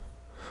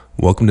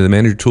Welcome to the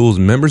Manager Tools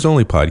Members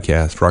Only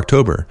podcast for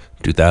October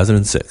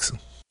 2006.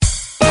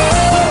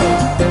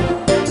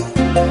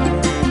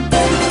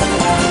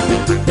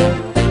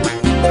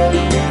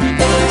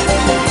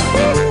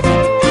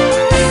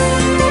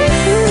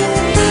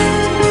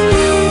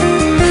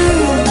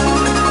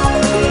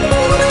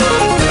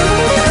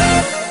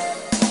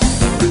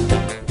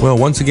 Well,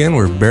 once again,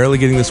 we're barely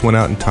getting this one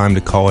out in time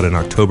to call it an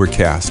October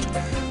cast,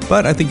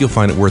 but I think you'll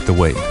find it worth the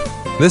wait.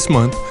 This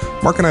month,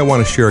 Mark and I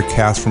want to share a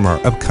cast from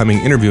our upcoming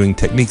Interviewing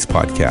Techniques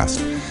podcast.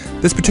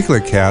 This particular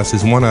cast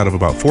is one out of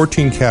about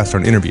 14 casts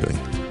on interviewing.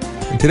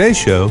 In today's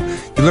show,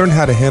 you learn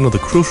how to handle the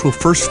crucial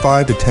first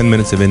 5 to 10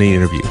 minutes of any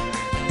interview,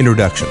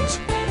 introductions.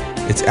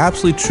 It's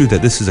absolutely true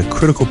that this is a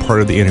critical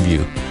part of the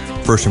interview.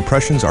 First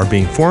impressions are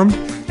being formed,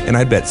 and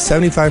I'd bet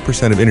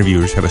 75% of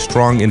interviewers have a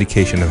strong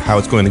indication of how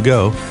it's going to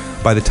go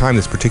by the time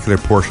this particular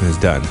portion is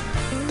done.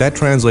 That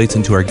translates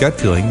into our gut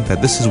feeling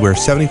that this is where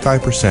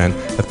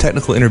 75% of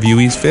technical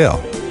interviewees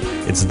fail.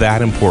 It's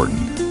that important.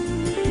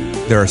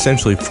 There are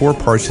essentially 4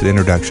 parts to the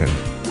introduction: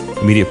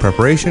 immediate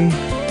preparation,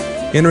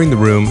 entering the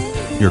room,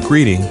 your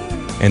greeting,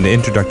 and the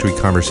introductory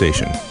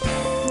conversation.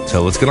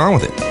 So let's get on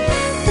with it.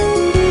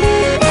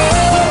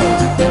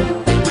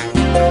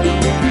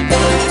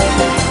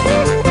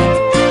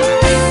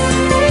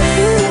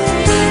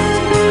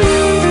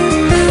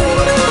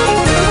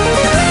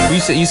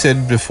 You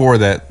said before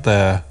that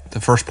the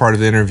first part of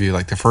the interview,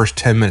 like the first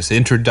 10 minutes, the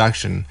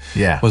introduction,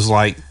 was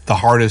like the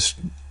hardest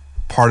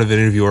part of the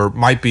interview, or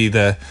might be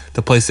the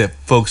place that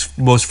folks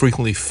most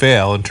frequently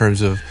fail in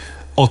terms of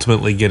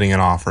ultimately getting an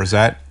offer. Is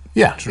that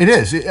true? It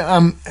is.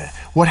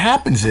 What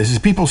happens is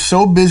people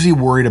so busy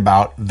worried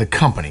about the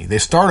company. They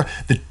start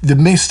the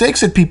mistakes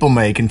that people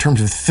make in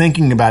terms of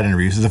thinking about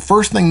interviews. The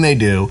first thing they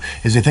do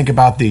is they think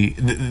about the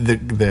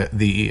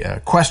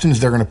questions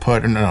they're going to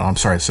put. No, I'm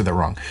sorry, I said that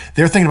wrong.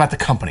 They're thinking about the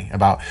company,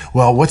 about,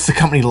 well, what's the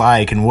company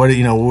like, and what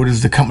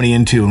is the company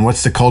into, and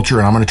what's the culture,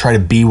 and I'm going to try to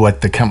be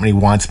what the company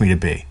wants me to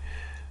be.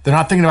 They're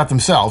not thinking about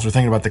themselves, they're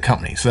thinking about the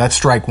company. So that's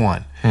strike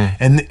one.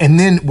 And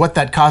then what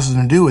that causes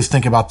them to do is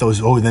think about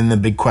then the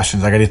big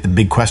questions. I got to get the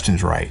big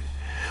questions right.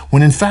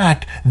 When in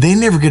fact, they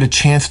never get a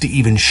chance to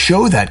even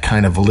show that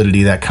kind of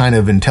validity, that kind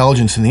of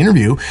intelligence in the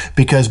interview,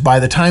 because by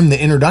the time the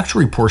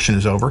introductory portion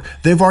is over,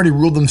 they've already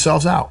ruled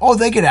themselves out. Oh,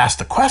 they get asked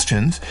the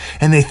questions,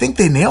 and they think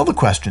they nail the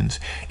questions.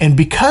 And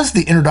because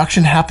the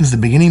introduction happens at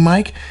the beginning,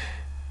 Mike,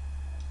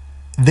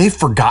 they've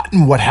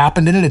forgotten what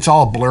happened in it. It's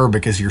all a blur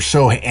because you're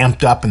so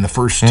amped up in the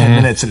first 10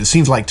 minutes, and it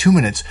seems like 2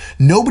 minutes.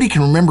 Nobody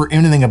can remember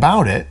anything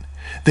about it.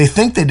 They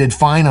think they did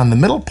fine on the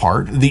middle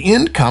part. The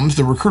end comes,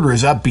 the recruiter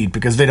is upbeat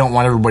because they don't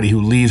want everybody who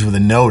leaves with a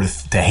no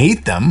to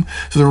hate them.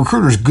 So the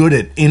recruiter's good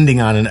at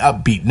ending on an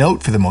upbeat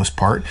note for the most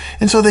part.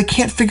 And so they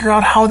can't figure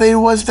out how they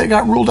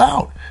got ruled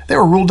out. They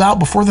were ruled out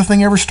before the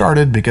thing ever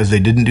started because they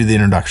didn't do the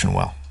introduction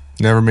well.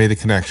 Never made the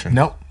connection.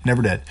 Nope,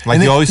 never did.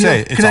 Like you always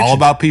say, it's all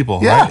about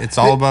people, right? It's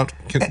all about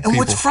people. And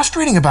what's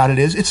frustrating about it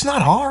is it's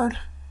not hard.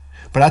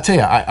 But I'll tell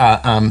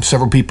you,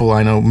 several people,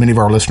 I know many of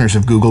our listeners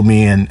have Googled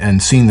me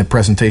and seen the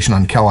presentation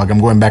on Kellogg. I'm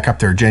going back up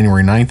there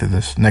January 9th of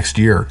this next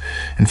year,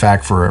 in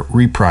fact, for a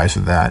reprise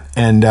of that.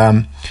 And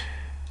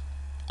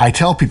I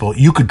tell people,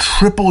 you could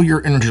triple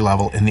your energy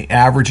level in the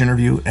average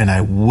interview, and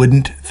I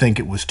wouldn't think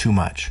it was too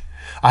much.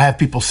 I have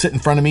people sit in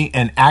front of me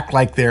and act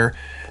like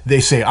they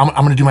say, I'm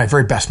going to do my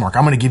very best, Mark.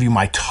 I'm going to give you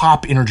my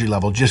top energy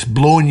level, just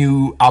blowing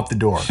you out the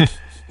door.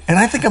 And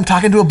I think I'm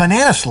talking to a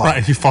banana slug.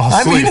 Right, you fall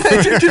asleep.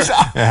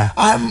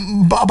 I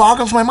mean, it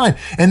boggles my mind.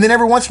 And then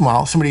every once in a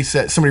while, somebody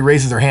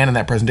raises their hand in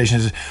that presentation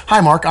and says,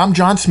 "Hi, Mark, I'm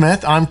John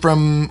Smith. I'm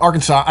from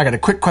Arkansas. I got a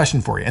quick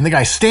question for you." And the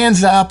guy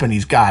stands up, and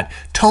he's got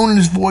tone in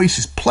his voice.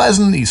 He's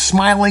pleasant. He's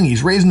smiling.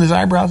 He's raising his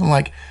eyebrows. I'm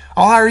like,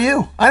 I'll hire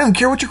you. I don't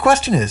care what your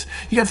question is.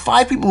 You got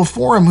 5 people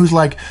before him who's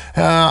like,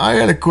 I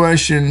got a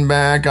question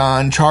back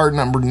on chart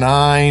number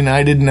 9.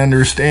 I didn't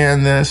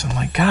understand this. I'm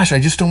like, gosh, I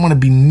just don't want to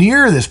be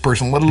near this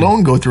person, let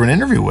alone go through an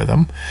interview with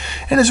them.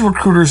 And as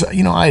recruiters,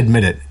 I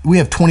admit it. We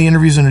have 20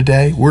 interviews in a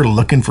day. We're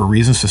looking for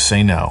reasons to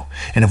say no.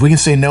 And if we can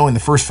say no in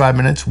the first 5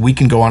 minutes, we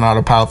can go on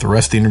autopilot the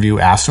rest of the interview,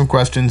 ask some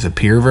questions,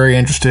 appear very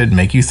interested,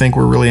 make you think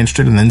we're really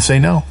interested, and then say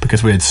no,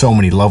 because we had so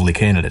many lovely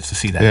candidates to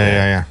see that.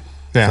 Yeah.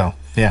 So,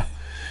 yeah.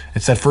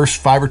 It's that first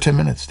 5 or 10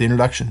 minutes, the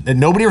introduction, that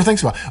nobody ever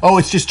thinks about. Oh,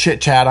 it's just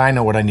chit chat. I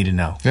know what I need to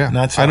know. Yeah,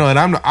 I know, and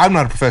I'm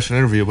not a professional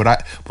interviewer,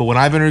 but when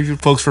I've interviewed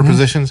folks for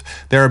positions,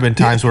 there have been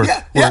times where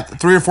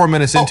 3 or 4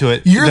 minutes into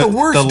it, you're the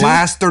worst. The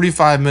last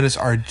 35 minutes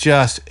are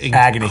just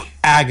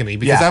agony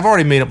because I've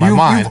already made up my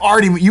mind.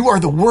 You are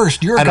the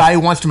worst. You're a guy who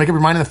wants to make up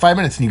your mind in the 5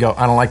 minutes, and you go,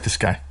 I don't like this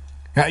guy.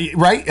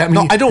 Right? I mean,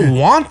 no, I don't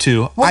want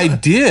to. Well, I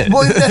did.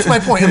 Well, that's my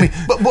point. I mean,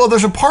 but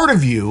there's a part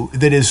of you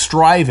that is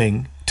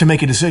striving to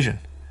make a decision.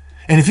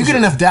 And if you get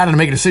enough data to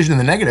make a decision in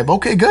the negative,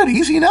 okay, good,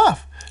 easy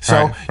enough.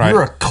 So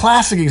you're a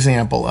classic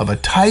example of a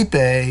type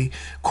A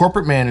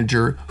corporate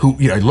manager who,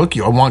 I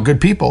want good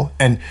people.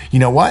 And you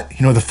know what?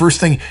 The first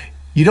thing,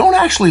 you don't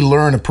actually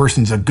learn a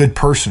person's a good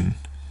person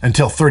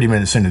until 30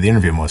 minutes into the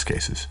interview in most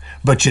cases.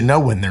 But you know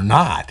when they're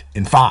not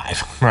in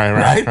 5.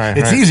 Right.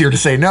 It's easier to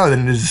say no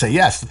than it is to say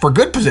yes. For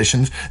good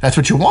positions, that's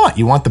what you want.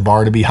 You want the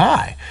bar to be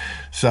high.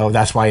 So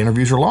that's why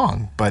interviews are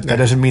long. But that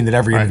doesn't mean that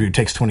every interview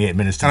takes 28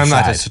 minutes to decide. And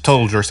I'm not just a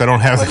total jerk. So I don't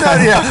have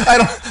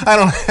I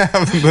don't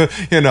have the,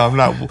 I'm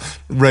not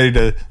ready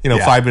to,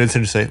 5 minutes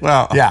in to say,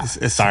 well,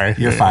 sorry.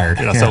 You're fired.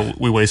 So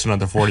we waste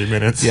another 40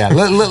 minutes. Yeah.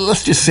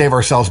 Let's just save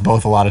ourselves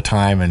both a lot of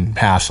time and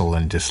hassle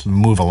and just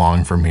move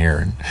along from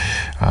here.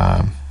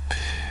 And,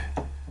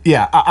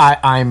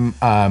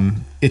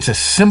 it's a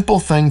simple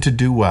thing to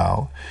do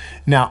well.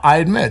 Now, I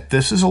admit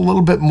this is a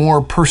little bit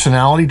more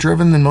personality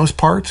driven than most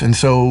parts. And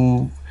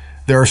so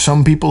there are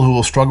some people who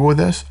will struggle with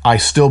this. I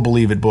still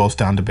believe it boils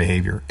down to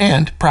behavior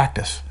and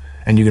practice.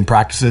 And you can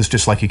practice this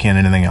just like you can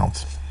anything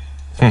else.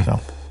 So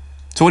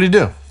what do you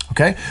do?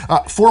 Okay.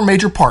 4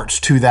 major parts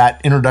to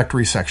that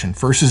introductory section.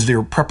 First is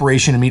the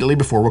preparation immediately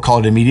before. We'll call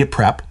it immediate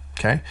prep.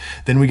 Okay.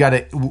 Then we got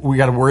to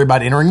worry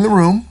about entering the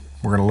room.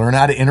 We're going to learn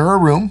how to enter a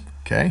room.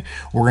 Okay.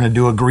 We're going to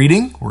do a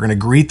greeting. We're going to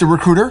greet the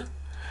recruiter.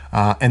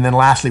 And then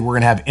lastly, we're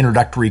going to have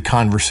introductory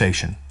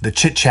conversation, the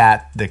chit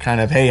chat, the kind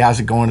of, hey, how's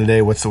it going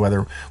today? What's the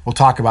weather? We'll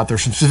talk about,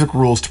 there's some specific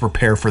rules to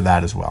prepare for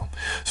that as well.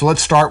 So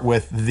let's start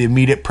with the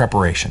immediate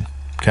preparation.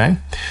 Okay.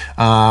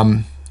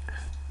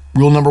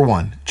 Rule number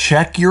 1,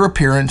 check your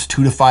appearance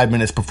 2 to 5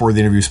 minutes before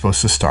the interview is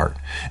supposed to start.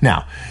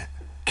 Now,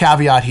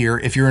 caveat here,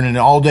 if you're in an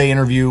all-day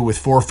interview with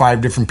 4 or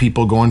 5 different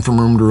people going from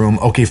room to room,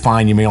 okay,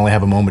 fine, you may only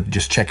have a moment to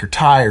just check your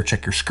tie or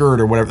check your skirt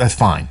or whatever, that's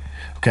fine.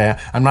 Okay,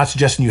 I'm not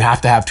suggesting you have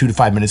to have 2 to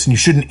 5 minutes, and you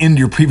shouldn't end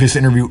your previous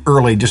interview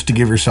early just to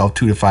give yourself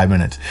 2 to 5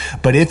 minutes.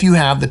 But if you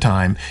have the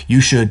time, you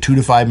should 2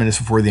 to 5 minutes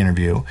before the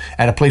interview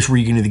at a place where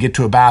you can either get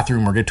to a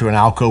bathroom or get to an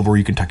alcove where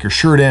you can tuck your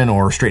shirt in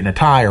or straighten a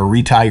tie or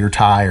retie your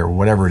tie or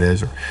whatever it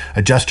is, or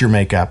adjust your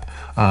makeup.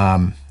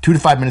 2 to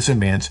 5 minutes in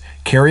advance.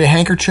 Carry a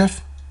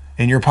handkerchief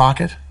in your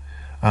pocket.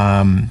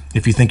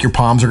 If you think your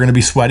palms are going to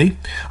be sweaty.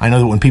 I know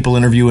that when people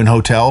interview in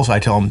hotels, I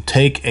tell them,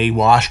 take a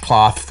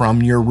washcloth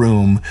from your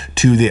room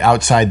to the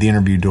outside the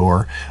interview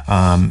door,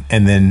 and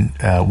then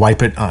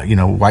wipe it,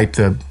 wipe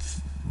the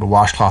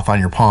washcloth on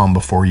your palm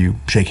before you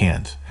shake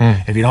hands.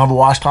 If you don't have a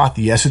washcloth,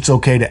 yes, it's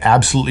okay to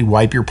absolutely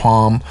wipe your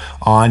palm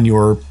on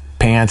your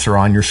pants or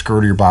on your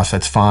skirt or your blouse.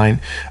 That's fine.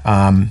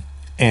 And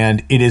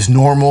it is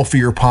normal for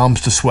your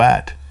palms to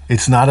sweat.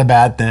 It's not a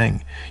bad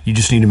thing. You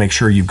just need to make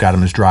sure you've got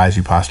them as dry as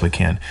you possibly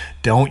can.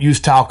 Don't use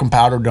talcum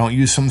powder. Don't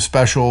use some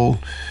special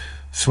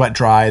sweat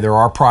dry. There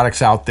are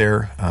products out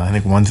there. I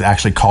think one's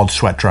actually called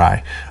Sweat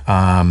Dry.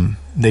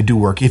 They do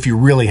work. If you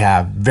really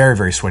have very,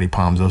 very sweaty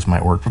palms, those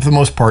might work. But for the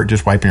most part,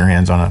 just wiping your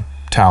hands on a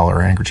towel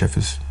or a handkerchief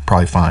is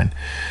probably fine.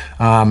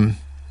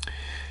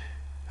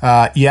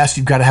 Yes,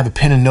 you've got to have a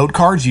pen and note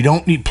cards.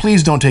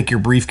 Please don't take your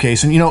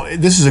briefcase. And,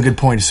 this is a good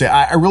point to say.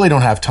 I really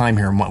don't have time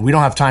here. We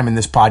don't have time in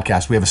this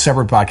podcast. We have a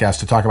separate podcast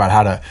to talk about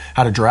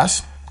how to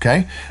dress.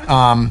 Okay.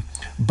 So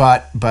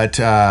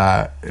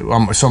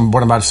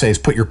what I'm about to say is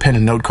put your pen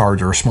and note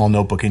cards or a small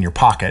notebook in your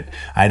pocket.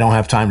 I don't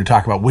have time to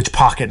talk about which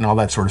pocket and all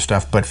that sort of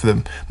stuff, but for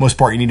the most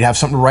part, you need to have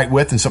something to write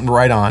with and something to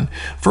write on.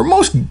 For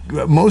most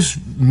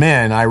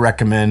men, I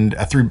recommend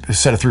a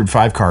set of 3 to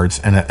 5 cards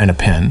and a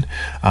pen.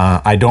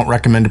 I don't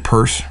recommend a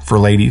purse for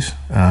ladies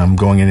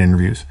going in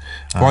interviews.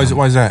 Why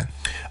is that?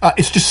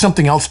 It's just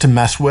something else to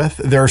mess with.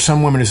 There are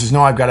some women who says,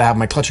 no, I've got to have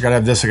my clutch, I got to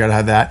have this, I got to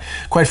have that.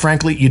 Quite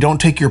frankly, you don't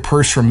take your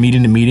purse from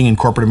meeting to meeting in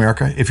corporate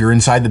America if you're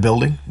inside the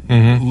building.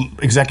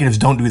 Mm-hmm. Executives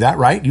don't do that,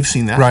 right? You've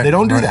seen that. Right. They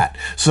don't do that.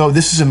 So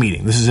this is a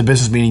meeting. This is a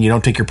business meeting. You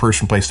don't take your purse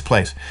from place to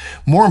place.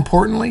 More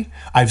importantly,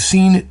 I've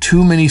seen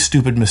too many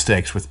stupid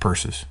mistakes with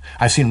purses.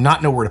 I've seen them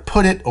not know where to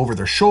put it, over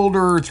their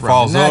shoulder, it's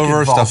around the neck,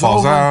 over, stuff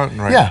falls out.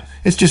 Right. Yeah,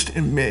 it's just,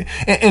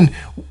 and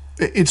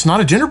it's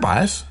not a gender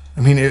bias. I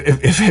mean,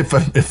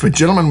 if a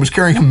gentleman was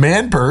carrying a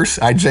man purse,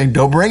 I'd say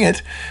don't bring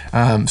it.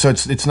 So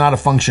it's not a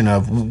function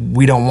of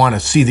we don't want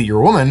to see that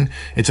you're a woman.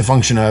 It's a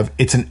function of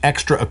it's an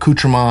extra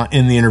accoutrement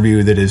in the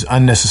interview that is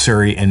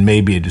unnecessary and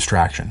may be a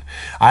distraction.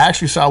 I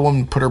actually saw a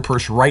woman put her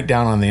purse right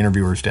down on the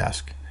interviewer's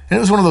desk. And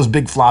it was one of those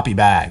big floppy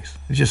bags.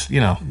 It's just,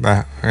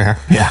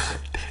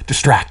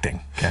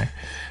 distracting. Okay.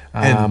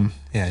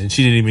 And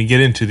she didn't even get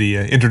into the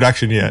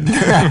introduction yet.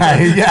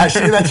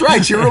 That's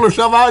right. She ruled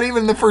herself out even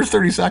in the first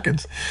 30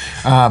 seconds.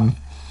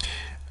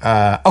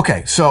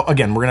 Okay, so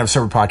again, we're going to have a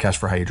separate podcast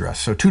for how you dress.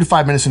 So 2 to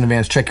 5 minutes in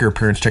advance, check your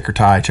appearance, check your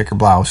tie, check your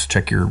blouse,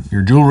 check your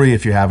jewelry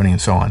if you have any, and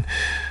so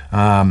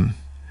on.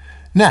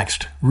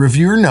 Next,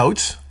 review your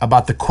notes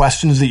about the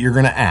questions that you're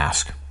going to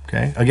ask.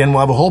 Okay. Again,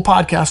 we'll have a whole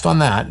podcast on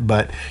that,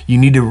 but you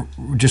need to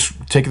just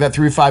take that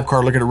 3 to 5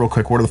 card, look at it real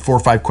quick. What are the 4 or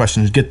 5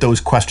 questions? Get those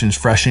questions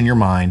fresh in your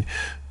mind.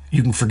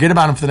 You can forget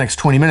about them for the next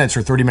 20 minutes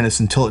or 30 minutes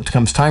until it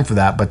comes time for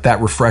that, but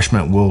that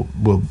refreshment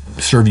will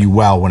serve you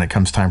well when it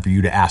comes time for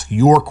you to ask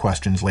your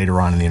questions later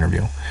on in the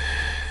interview.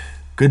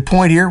 Good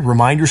point here.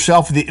 Remind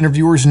yourself of the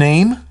interviewer's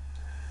name.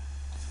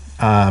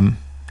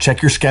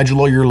 Check your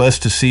schedule or your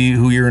list to see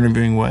who you're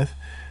interviewing with.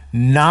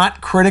 Not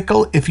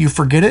critical if you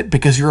forget it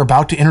because you're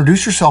about to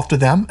introduce yourself to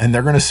them and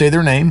they're going to say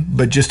their name,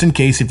 but just in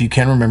case, if you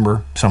can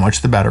remember, so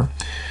much the better.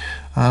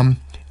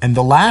 And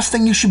the last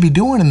thing you should be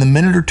doing in the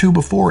minute or two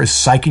before is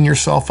psyching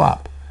yourself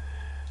up.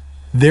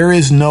 There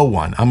is no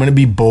one. I'm going to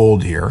be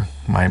bold here.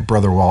 My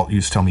brother Walt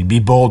used to tell me, be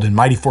bold and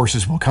mighty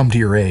forces will come to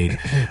your aid.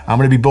 I'm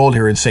going to be bold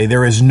here and say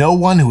there is no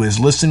one who is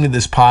listening to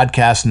this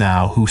podcast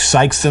now who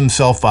psychs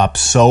themselves up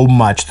so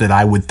much that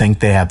I would think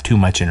they have too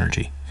much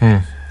energy.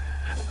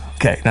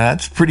 Okay, now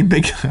that's pretty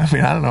big. I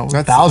mean, I don't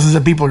know. Thousands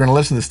of people are going to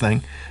listen to this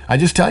thing. I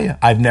just tell you,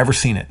 I've never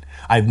seen it.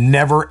 I've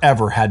never,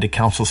 ever had to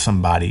counsel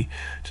somebody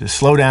to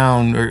slow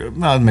down, or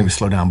well, maybe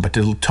slow down, but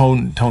to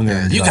tone their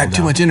energy. You got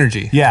too much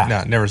energy. Yeah.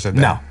 No, never said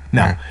that. No.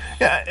 Right.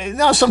 Yeah,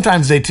 no,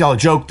 sometimes they tell a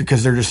joke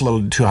because they're just a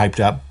little too hyped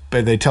up,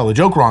 but they tell the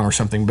joke wrong or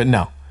something, but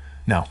no.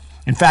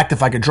 In fact,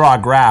 if I could draw a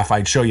graph,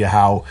 I'd show you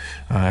how,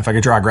 if I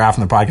could draw a graph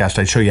on the podcast,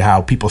 I'd show you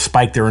how people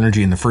spike their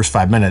energy in the first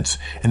 5 minutes,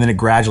 and then it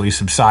gradually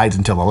subsides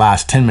until the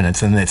last 10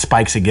 minutes, and then it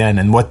spikes again.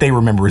 And what they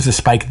remember is the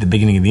spike at the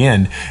beginning and the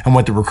end, and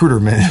what the recruiter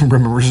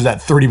remembers is that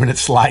 30-minute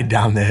slide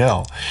down the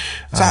hill.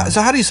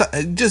 So how do you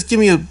just give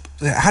me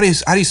how do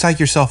you psych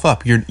yourself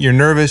up? You're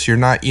nervous. You're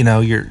not. You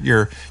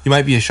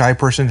might be a shy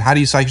person. How do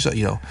you psych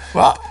yourself?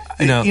 Well.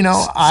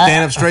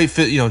 Stand up straight.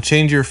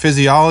 Change your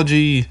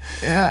physiology.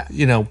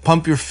 Yeah.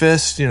 Pump your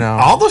fist.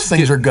 All those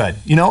things are good.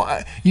 You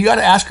got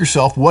to ask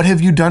yourself, what have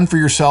you done for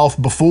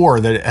yourself before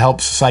that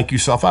helps psych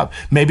yourself up?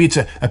 Maybe it's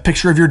a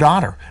picture of your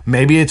daughter.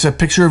 Maybe it's a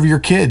picture of your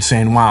kid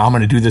saying, "Wow, I'm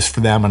going to do this for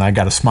them," and I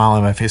got a smile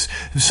on my face.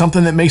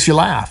 Something that makes you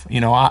laugh.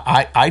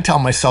 I tell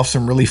myself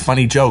some really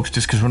funny jokes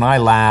just because when I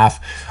laugh,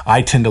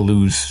 I tend to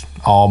lose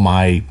all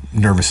my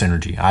nervous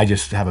energy. I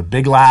just have a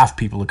big laugh.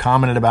 People have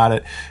commented about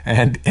it,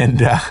 and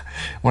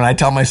when I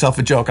tell myself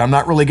a joke, I'm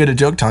not really good at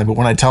joke telling, but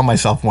when I tell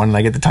myself one and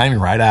I get the timing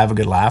right, I have a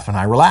good laugh and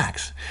I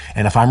relax.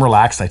 And if I'm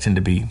relaxed, I tend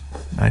to be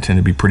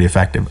pretty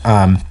effective.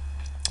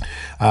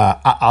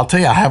 I'll tell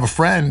you, I have a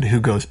friend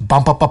who goes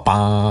bum ba ba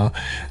ba,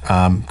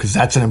 because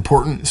that's an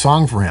important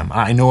song for him.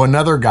 I know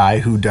another guy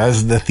who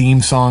does the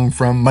theme song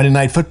from Monday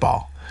Night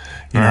Football.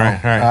 All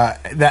right.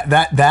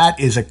 That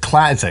is a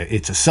class.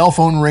 It's a cell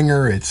phone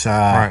ringer. It's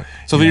right.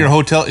 So if you're in a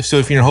hotel, if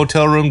you're in a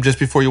hotel room, just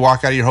before you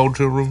walk out of your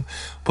hotel room,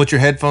 put your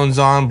headphones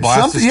on,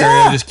 blast the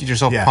stereo, just get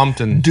yourself pumped.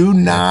 And do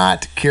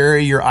not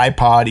carry your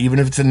iPod, even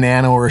if it's a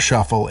Nano or a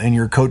Shuffle, in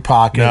your coat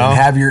pocket, and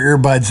have your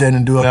earbuds in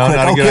and do a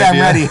quick, okay, I'm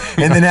ready,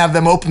 and then have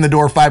them open the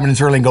door 5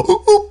 minutes early and go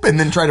oop, oop, and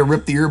then try to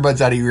rip the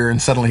earbuds out of your ear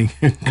and suddenly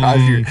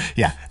cause you.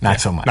 Not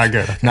so much. Not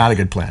good. Okay. Not a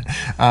good plan.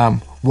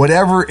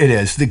 Whatever it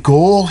is, the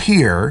goal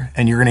here,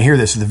 and you're going to hear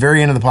this at the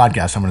very end of the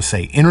podcast, I'm going to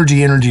say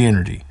energy, energy,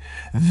 energy.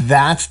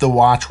 That's the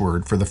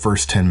watchword for the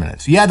first 10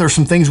 minutes. Yeah, there's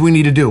some things we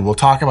need to do. We'll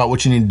talk about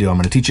what you need to do. I'm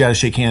going to teach you how to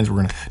shake hands. We're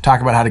going to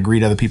talk about how to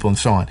greet other people and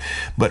so on.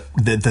 But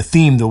the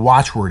theme, the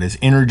watchword is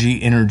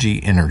energy,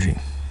 energy, energy.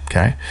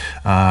 Okay?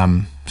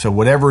 So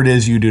whatever it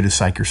is you do to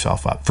psych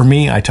yourself up. For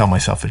me, I tell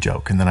myself a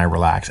joke and then I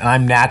relax. And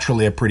I'm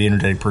naturally a pretty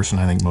energetic person.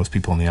 I think most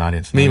people in the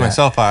audience know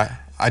myself,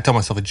 I tell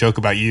myself a joke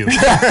about you.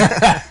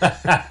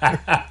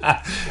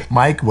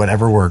 Mike,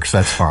 whatever works,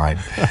 that's fine.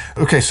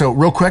 Okay, so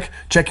real quick,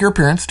 check your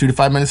appearance 2 to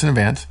 5 minutes in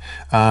advance.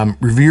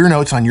 Review your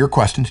notes on your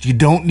questions. You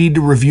don't need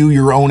to review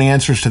your own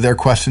answers to their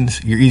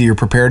questions. You're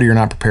prepared or you're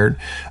not prepared.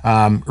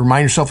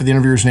 Remind yourself of the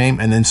interviewer's name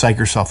and then psych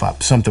yourself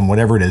up. Something,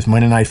 whatever it is.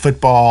 Monday Night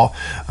Football,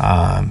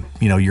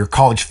 your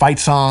college fight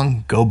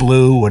song, Go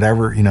Blue,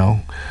 whatever,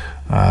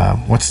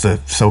 what's the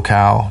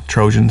SoCal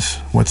Trojans?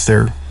 What's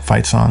their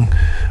fight song?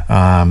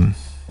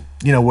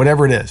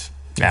 Whatever it is.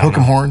 Hook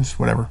 'em horns,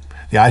 whatever.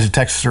 The eyes of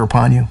Texas are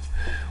upon you.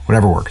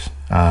 Whatever works.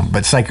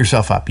 But psych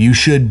yourself up. You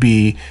should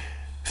be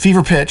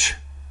fever pitch,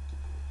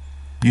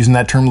 using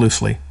that term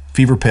loosely,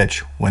 fever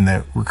pitch when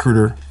the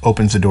recruiter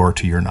opens the door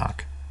to your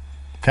knock.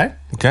 Okay?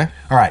 Okay.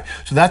 All right.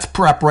 So that's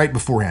prep right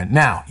beforehand.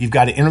 Now, you've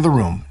got to enter the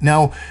room.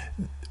 Now,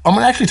 I'm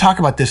going to actually talk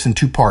about this in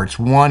 2 parts.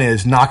 One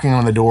is knocking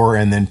on the door,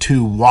 and then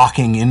 2,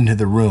 walking into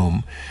the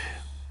room.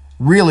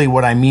 Really,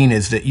 what I mean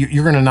is that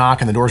you're going to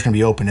knock and the door's going to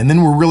be open. And then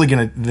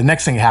the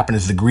next thing that happen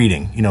is the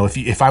greeting.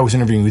 If I was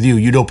interviewing with you,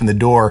 you'd open the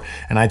door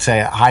and I'd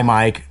say, "Hi,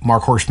 Mike,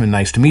 Mark Horstman,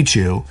 nice to meet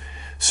you."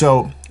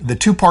 So the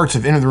 2 parts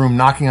of enter the room,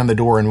 knocking on the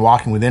door, and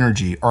walking with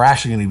energy are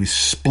actually going to be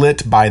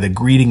split by the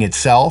greeting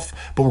itself,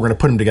 but we're going to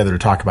put them together to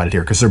talk about it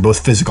here because they're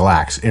both physical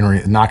acts,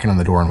 knocking on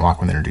the door and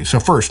walking with energy. So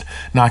first,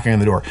 knocking on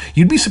the door.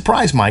 You'd be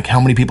surprised, Mike, how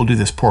many people do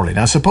this poorly.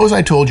 Now, suppose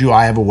I told you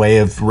I have a way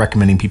of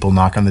recommending people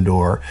knock on the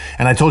door,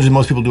 and I told you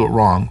most people do it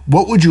wrong.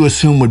 What would you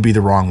assume would be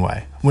the wrong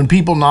way? When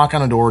people knock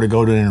on a door to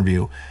go to an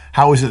interview,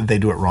 how is it that they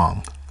do it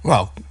wrong?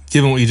 Well,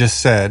 given what you just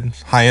said,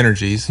 high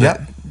energies,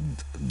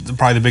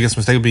 probably the biggest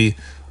mistake would be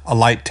a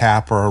light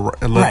tap or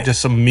just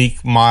some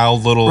meek,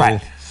 mild little...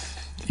 Right.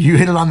 You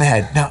hit it on the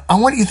head. Now, I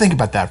want you to think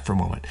about that for a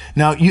moment.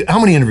 Now, how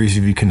many interviews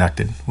have you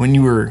conducted when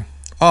you were...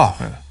 a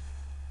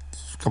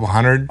couple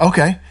hundred.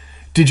 Okay.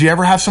 Did you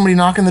ever have somebody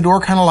knock on the door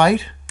kind of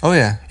light? Oh,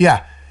 yeah.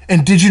 Yeah.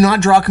 And did you not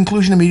draw a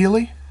conclusion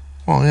immediately?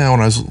 Well, yeah, when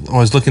I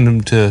was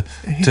looking to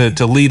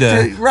lead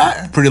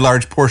a pretty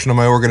large portion of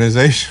my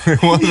organization,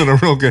 it wasn't a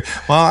real good.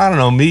 Well, I don't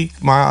know.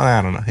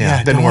 I don't know. Yeah,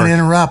 it didn't don't work. want to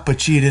interrupt, but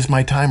gee, it is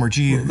my time. Or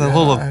gee, the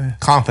little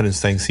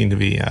confidence thing seemed to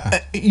be.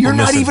 You're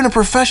not even a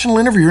professional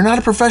interviewer. You're not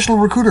a professional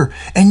recruiter,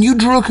 and you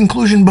drew a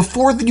conclusion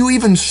before you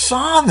even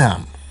saw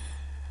them.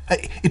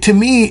 To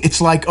me, it's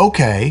like,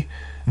 okay,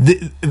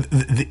 the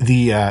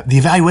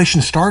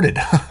evaluation started.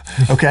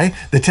 Okay,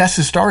 the test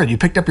has started. You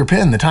picked up your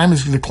pen.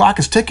 The clock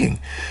is ticking.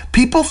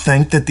 People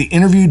think that the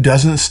interview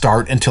doesn't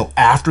start until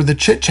after the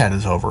chit chat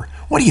is over.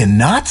 What are you,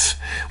 nuts?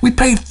 We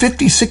paid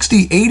 $50,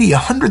 $60, $80,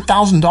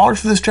 $100,000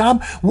 for this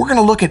job. We're going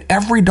to look at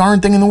every darn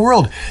thing in the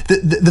world.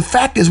 The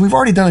fact is, we've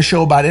already done a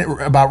show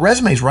about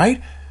resumes,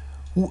 right?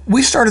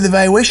 We started the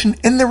evaluation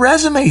in the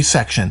resume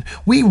section.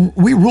 We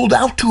ruled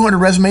out 200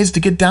 resumes to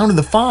get down to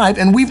the 5,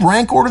 and we've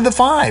rank ordered the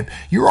 5.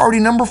 You're already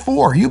number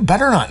 4. You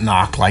better not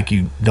knock like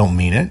you don't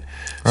mean it.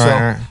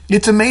 Right. So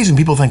it's amazing.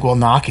 People think, well,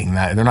 knocking,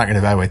 that they're not going to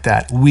evaluate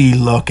that. We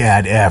look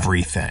at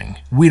everything.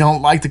 We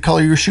don't like the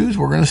color of your shoes.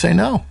 We're going to say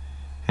no.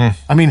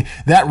 I mean,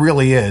 that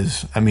really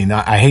is. I mean,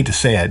 I hate to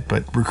say it,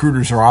 but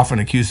recruiters are often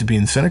accused of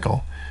being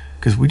cynical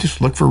because we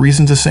just look for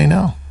reasons to say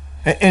no.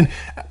 And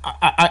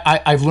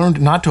I've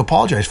learned not to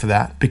apologize for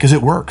that because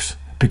it works.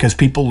 Because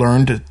people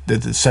learn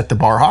to set the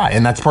bar high.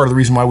 And that's part of the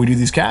reason why we do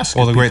these casts.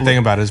 Well, the great thing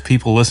about it is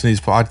people listen to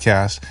these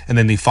podcasts and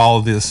then they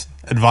follow this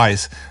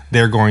advice.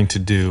 They're going to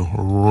do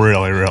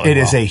really, really well. It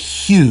is a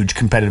huge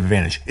competitive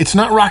advantage. It's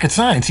not rocket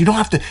science. You don't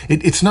have to,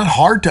 it's not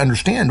hard to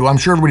understand. Well, I'm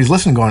sure everybody's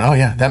listening going, oh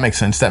yeah, that makes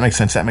sense, that makes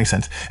sense, that makes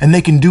sense. And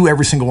they can do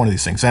every single one of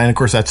these things. And of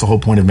course, that's the whole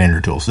point of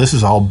Manager Tools. This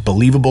is all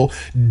believable,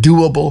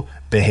 doable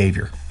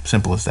behavior.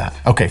 Simple as that.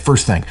 Okay,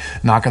 first thing,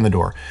 knock on the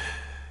door.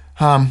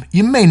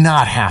 You may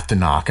not have to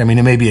knock. I mean,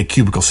 it may be a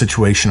cubicle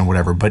situation or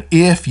whatever, but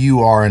if you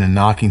are in a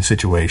knocking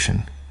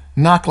situation,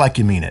 knock like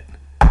you mean it.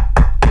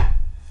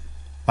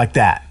 Like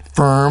that.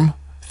 Firm,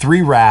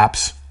 3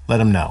 raps, let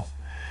them know.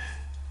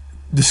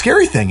 The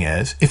scary thing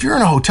is, if you're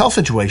in a hotel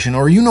situation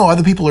or you know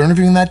other people are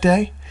interviewing that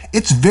day,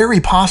 it's very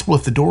possible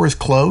if the door is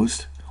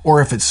closed or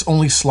if it's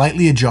only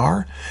slightly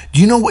ajar, do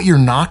you know what your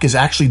knock is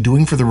actually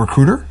doing for the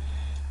recruiter?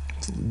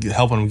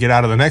 Helping them get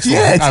out of the next one.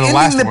 Yeah, it's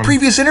ending the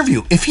previous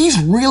interview. If he's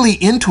really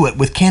into it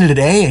with candidate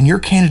A and you're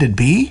candidate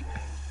B,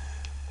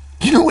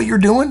 do you know what you're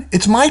doing?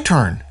 It's my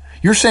turn.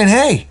 You're saying,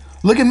 hey,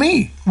 look at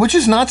me, which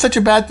is not such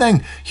a bad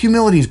thing.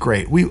 Humility is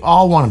great. We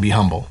all want to be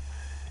humble.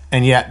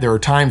 And yet there are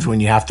times when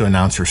you have to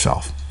announce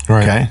yourself.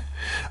 Right. Okay.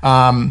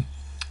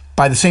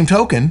 By the same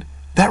token,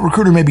 that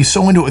recruiter may be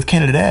so into it with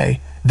candidate A,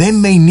 they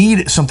may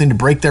need something to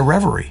break their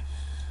reverie.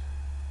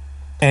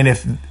 And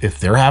if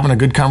they're having a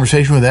good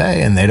conversation with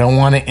A and they don't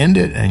want to end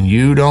it and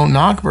you don't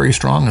knock very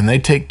strong and they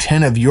take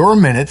 10 of your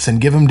minutes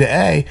and give them to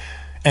A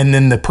and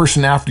then the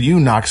person after you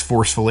knocks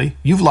forcefully,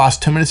 you've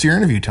lost 10 minutes of your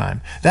interview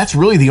time. That's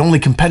really the only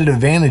competitive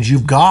advantage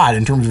you've got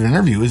in terms of an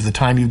interview is the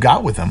time you've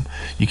got with them.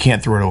 You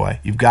can't throw it away.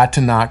 You've got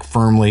to knock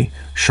firmly,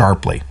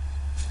 sharply.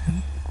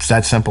 It's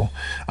that simple.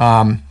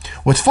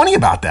 What's funny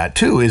about that,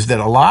 too, is that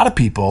a lot of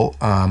people,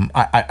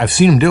 I've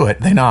seen them do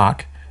it. They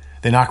knock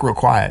real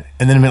quiet,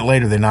 and then a minute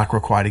later, they knock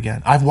real quiet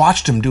again. I've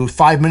watched them do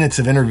 5 minutes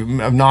of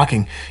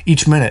knocking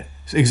each minute,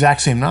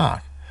 exact same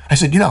knock. I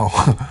said,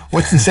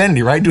 what's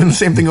insanity, right? Doing the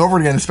same thing over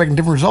again, expecting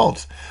different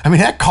results. I mean,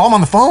 heck, call them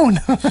on the phone.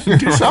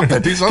 Do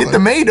something. Get the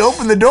maid to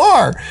open the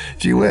door.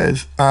 Gee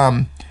whiz.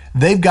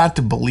 They've got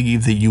to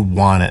believe that you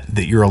want it,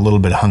 that you're a little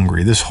bit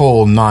hungry. This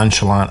whole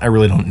nonchalant, I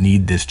really don't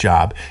need this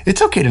job.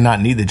 It's okay to not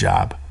need the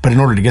job, but in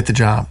order to get the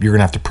job, you're going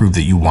to have to prove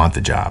that you want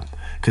the job.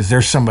 Because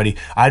there's somebody,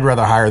 I'd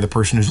rather hire the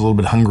person who's a little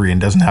bit hungry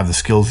and doesn't have the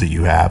skills that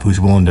you have,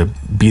 who's willing to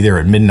be there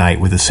at midnight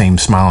with the same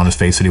smile on his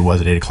face that he was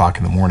at 8 o'clock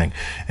in the morning.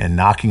 And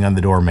knocking on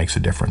the door makes a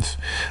difference.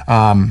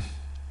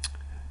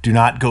 Do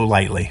not go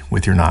lightly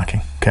with your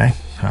knocking, okay?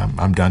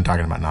 I'm done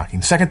talking about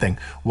knocking. Second thing,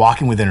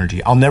 walking with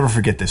energy. I'll never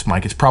forget this,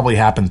 Mike. It's probably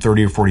happened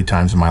 30 or 40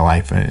 times in my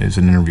life as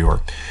an interviewer.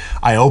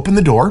 I open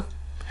the door,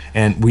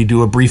 and we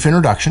do a brief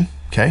introduction.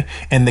 Okay.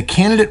 And the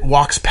candidate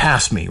walks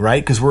past me,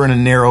 right? Because we're in a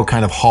narrow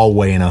kind of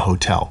hallway in a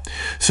hotel.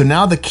 So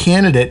now the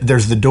candidate,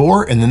 there's the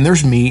door, and then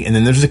there's me, and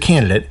then there's the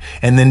candidate,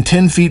 and then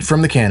 10 feet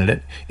from the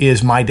candidate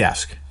is my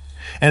desk.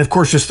 And of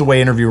course, just the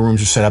way interview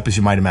rooms are set up, as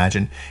you might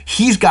imagine,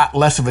 he's got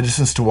less of a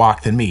distance to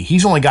walk than me.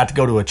 He's only got to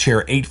go to a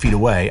chair 8 feet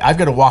away. I've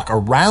got to walk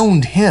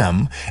around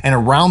him and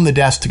around the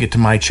desk to get to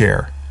my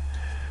chair.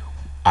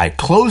 I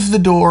close the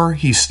door,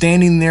 he's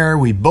standing there,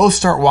 we both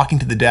start walking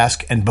to the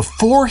desk, and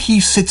before he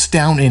sits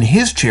down in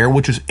his chair,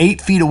 which was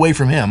 8 feet away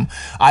from him,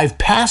 I've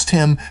passed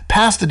him,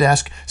 past the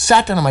desk,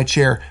 sat down in my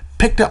chair,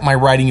 picked up my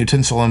writing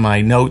utensil and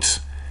my notes,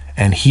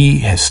 and he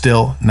has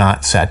still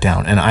not sat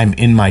down, and I'm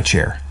in my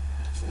chair.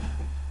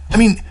 I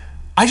mean,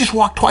 I just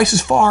walked twice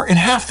as far in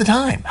half the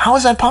time. How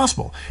is that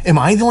possible? Am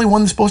I the only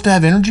one that's supposed to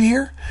have energy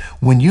here?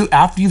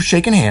 After you've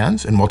shaken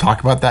hands, and we'll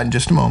talk about that in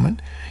just a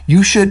moment,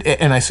 you should,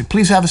 and I said,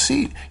 please have a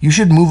seat. You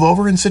should move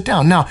over and sit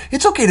down. Now,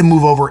 it's okay to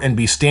move over and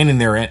be standing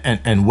there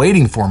and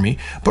waiting for me,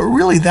 but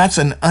really that's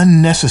an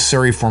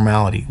unnecessary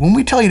formality. When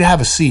we tell you to have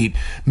a seat,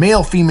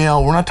 male,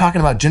 female, we're not talking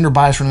about gender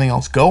bias or anything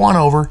else. Go on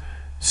over,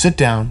 sit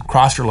down,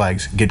 cross your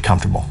legs, get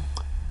comfortable.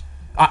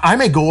 I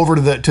may go over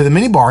to the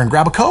mini bar and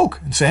grab a Coke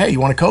and say, hey, you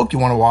want a Coke? You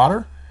want a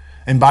water?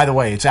 And by the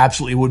way, it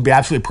would be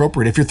absolutely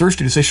appropriate if you're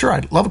thirsty to say, sure,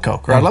 I'd love a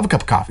Coke or I'd love a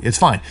cup of coffee. It's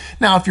fine.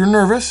 Now, if you're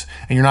nervous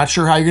and you're not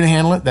sure how you're going to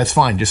handle it, that's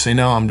fine. Just say,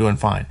 no, I'm doing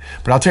fine.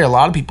 But I'll tell you, a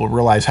lot of people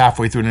realize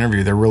halfway through an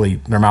interview,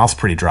 their mouth's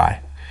pretty dry.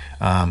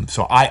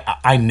 So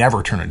I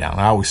never turn it down.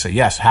 I always say,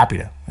 yes, happy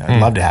to. I'd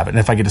love to have it. And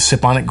if I get to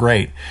sip on it,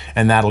 great.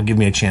 And that'll give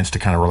me a chance to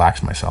kind of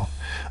relax myself.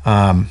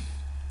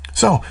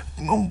 So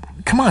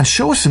come on,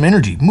 show us some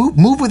energy.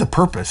 Move with a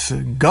purpose.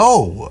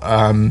 Go.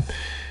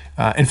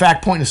 In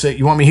fact, point and say,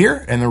 you want me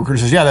here? And the recruiter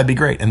says, yeah, that'd be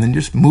great. And then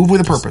just move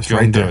with a purpose. Go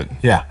right and do there. it.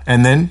 Yeah.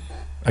 And then,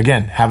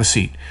 again, have a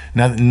seat.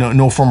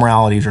 No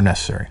formalities are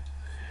necessary.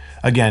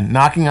 Again,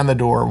 knocking on the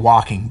door,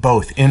 walking,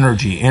 both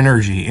energy.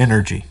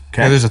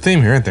 Okay. Yeah, there's a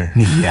theme here, isn't there?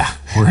 Yeah,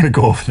 we're going to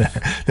go over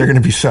there. They're going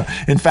to be so.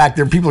 In fact,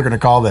 people are going to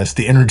call this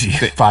the Energy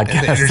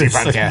Podcast. The Energy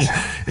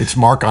Podcast. It's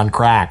Mark on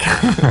crack,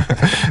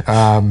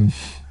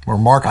 or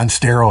Mark on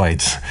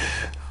steroids.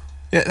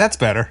 Yeah, that's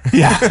better.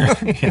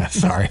 Yeah,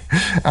 sorry.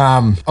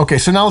 Okay,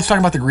 so now let's talk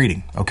about the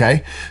greeting,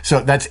 okay?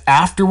 So that's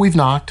after we've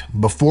knocked,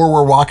 before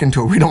we're walking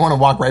to it. We don't want to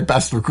walk right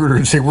past the recruiter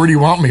and say, where do you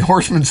want me?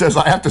 Horseman says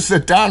I have to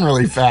sit down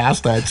really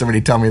fast. I had somebody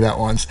tell me that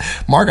once.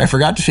 Mark, I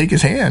forgot to shake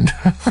his hand.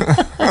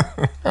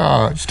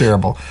 Oh, it's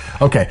terrible.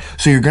 Okay,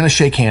 so you're going to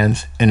shake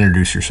hands and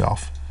introduce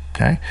yourself,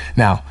 okay?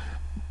 Now,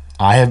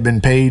 I have been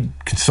paid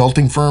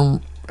consulting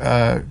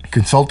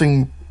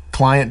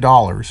client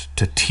dollars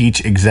to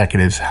teach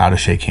executives how to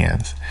shake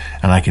hands,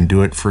 and I can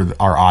do it for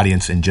our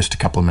audience in just a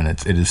couple of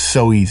minutes. It is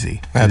so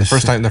easy. Yeah, the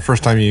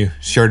first time you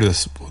shared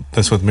this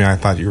with me, I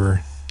thought you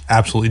were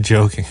absolutely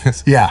joking.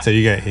 Yeah. So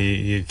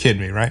you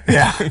kidding me, right?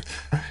 Yeah.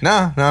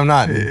 No, I'm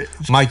not.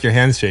 Mike, your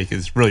handshake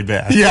is really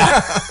bad.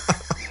 Yeah.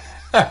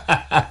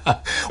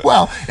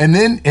 Well, and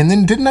then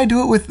didn't I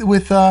do it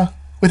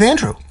with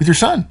Andrew, with your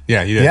son?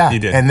 Yeah, you did. Yeah, you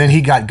did. And then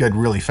he got good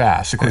really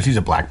fast. Of course, he's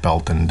a black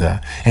belt, and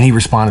he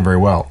responded very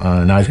well.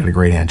 Now he's got a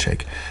great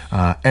handshake.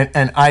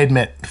 And I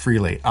admit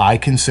freely,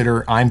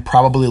 I'm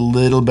probably a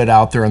little bit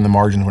out there on the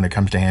margins when it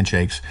comes to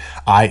handshakes.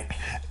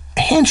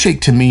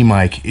 Handshake to me,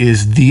 Mike,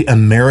 is the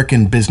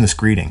American business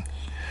greeting.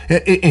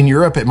 In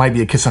Europe, it might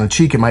be a kiss on the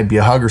cheek, it might be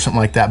a hug or something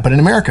like that. But in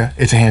America,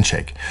 it's a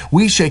handshake.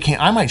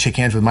 I might shake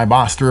hands with my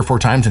boss 3 or 4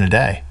 times in a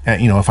day.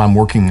 If I'm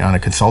working on a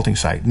consulting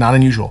site, not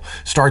unusual.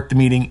 Start the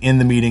meeting,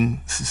 end the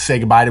meeting, say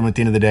goodbye to them at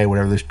the end of the day,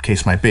 whatever the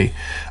case might be.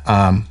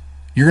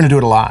 You're going to do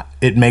it a lot.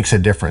 It makes a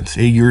difference.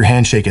 Your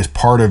handshake is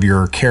part of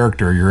your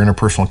character, your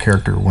interpersonal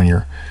character when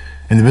you're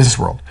in the business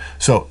world.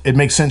 So it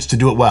makes sense to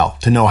do it well,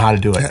 to know how to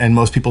do it. And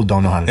most people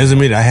don't know how to do it. As a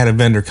meeting, I had a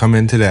vendor come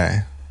in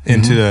today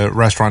into the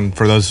restaurant.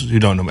 For those who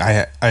don't know me,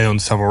 I own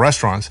several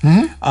restaurants.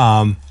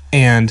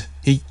 And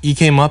he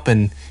came up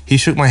and he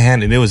shook my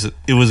hand, and it was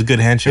a good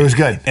handshake. It was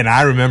good. And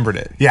I remembered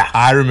it. Yeah.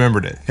 I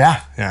remembered it.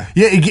 Yeah.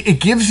 It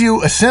gives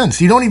you a sense.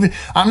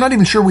 I'm not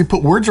even sure we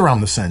put words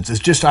around the sense.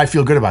 It's just, I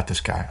feel good about this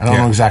guy. I don't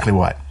know exactly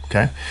what.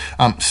 Okay.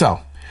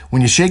 So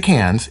when you shake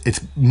hands,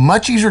 it's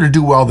much easier to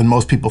do well than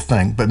most people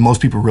think, but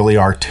most people really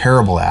are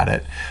terrible at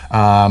it.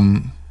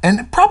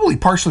 And probably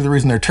partially the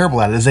reason they're terrible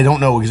at it is they don't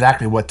know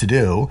exactly what to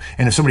do.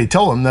 And if somebody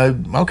told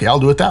them, okay, I'll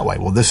do it that way.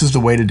 Well, this is the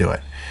way to do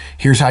it.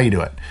 Here's how you do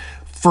it.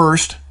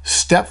 First,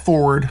 step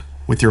forward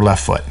with your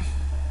left foot.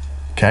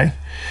 Okay?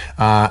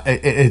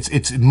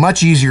 It's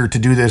much easier to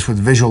do this with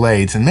visual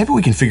aids, and maybe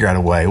we can figure out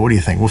a way. What do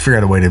you think? We'll figure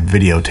out a way to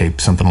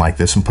videotape something like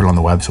this and put it on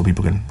the web so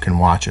people can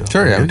watch it.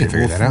 Sure, yeah, we can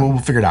figure that out. We'll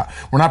figure it out.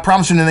 We're not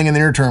promising anything in the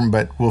near term,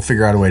 but we'll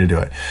figure out a way to do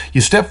it. You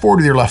step forward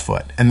with your left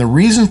foot, and the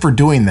reason for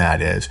doing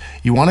that is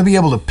you want to be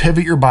able to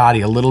pivot your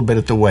body a little bit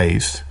at the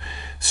waist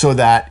so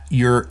that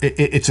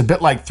it's a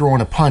bit like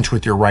throwing a punch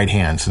with your right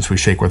hand, since we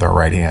shake with our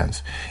right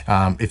hands.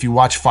 If you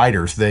watch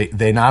fighters,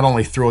 they not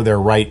only throw their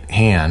right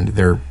hand,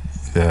 their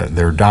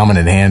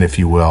dominant hand, if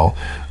you will,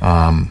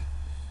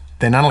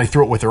 they not only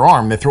throw it with their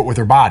arm, they throw it with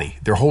their body.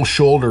 Their whole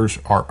shoulders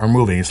are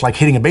moving. It's like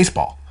hitting a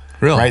baseball.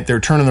 Really? Right?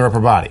 They're turning their upper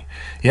body.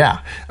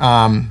 Yeah.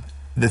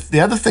 The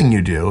other thing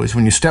you do is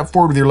when you step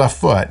forward with your left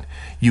foot,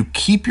 you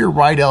keep your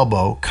right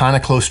elbow kind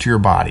of close to your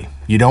body.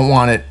 You don't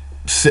want it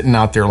sitting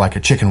out there like a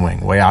chicken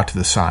wing, way out to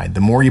the side. The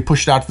more you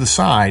push it out to the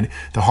side,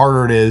 the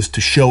harder it is to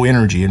show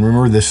energy. And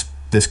remember,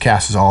 this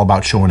cast is all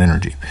about showing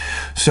energy.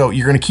 So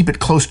you're going to keep it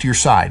close to your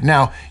side.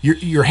 Now,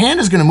 your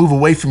hand is going to move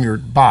away from your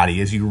body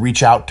as you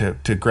reach out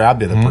to grab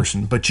the other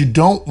person, but you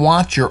don't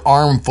want your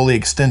arm fully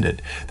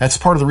extended. That's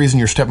part of the reason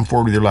you're stepping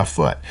forward with your left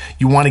foot.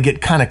 You want to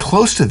get kind of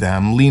close to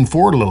them, lean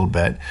forward a little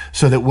bit,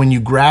 so that when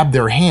you grab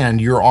their hand,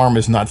 your arm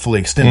is not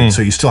fully extended,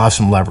 so you still have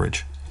some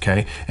leverage.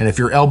 Okay, and if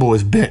your elbow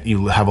is bent,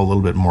 you have a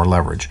little bit more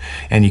leverage,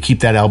 and you keep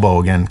that elbow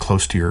again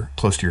close to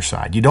your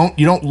side. You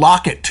don't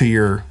lock it to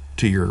your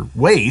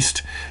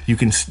waist. You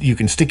can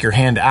stick your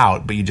hand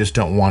out, but you just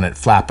don't want it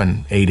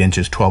flapping 8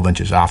 inches, 12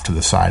 inches off to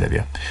the side of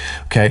you.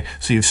 Okay,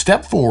 so you've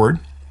stepped forward,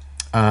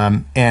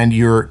 and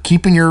you're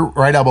keeping your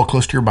right elbow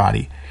close to your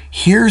body.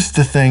 Here's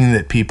the thing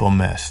that people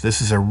miss.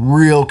 This is a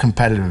real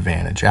competitive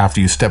advantage after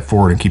you step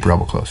forward and keep your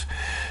elbow close.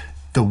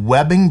 the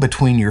webbing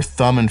between your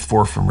thumb and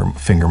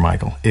forefinger,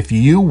 Michael. If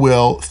you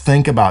will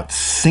think about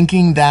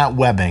sinking that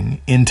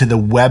webbing into the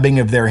webbing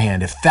of their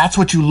hand, if that's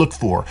what you look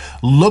for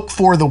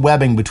the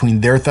webbing between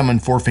their thumb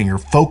and forefinger,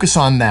 focus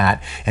on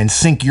that and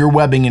sink your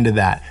webbing into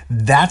that.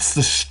 That's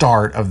the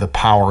start of the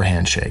power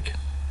handshake,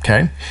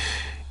 okay?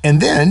 And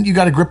then you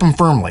got to grip them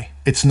firmly.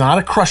 It's not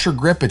a crusher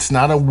grip. It's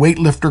not a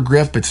weightlifter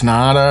grip. It's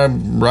not a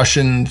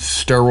Russian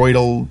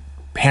steroidal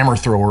hammer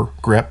thrower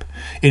grip.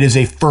 It is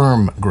a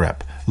firm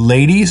grip.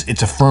 Ladies,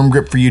 it's a firm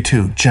grip for you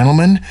too.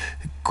 Gentlemen,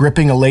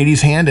 gripping a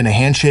lady's hand in a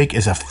handshake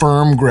is a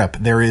firm grip.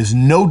 There is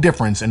no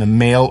difference in a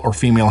male or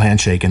female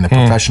handshake in the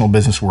professional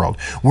business world.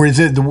 Whereas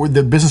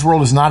the business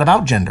world is not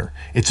about gender.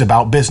 It's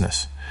about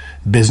business.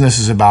 Business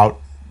is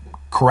about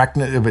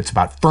correctness. It's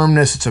about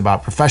firmness. It's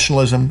about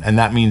professionalism. And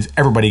that means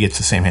everybody gets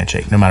the same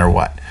handshake no matter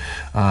what.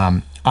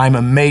 I'm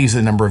amazed at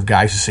the number of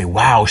guys who say,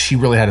 wow, she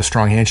really had a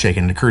strong handshake.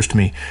 And it occurs to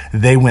me,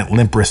 they went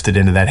limp-wristed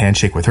into that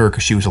handshake with her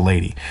because she was a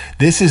lady.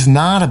 This is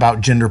not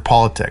about gender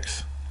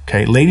politics.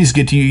 Okay, ladies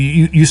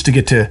used to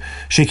get to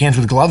shake hands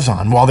with gloves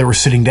on while they were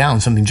sitting down,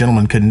 something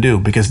gentlemen couldn't do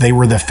because they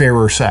were the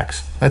fairer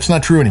sex. That's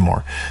not true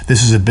anymore.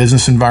 This is a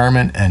business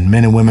environment, and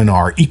men and women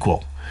are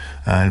equal.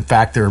 In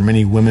fact, there are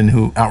many women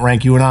who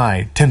outrank you and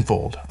I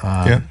tenfold.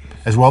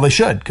 As well they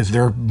should, because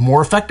they're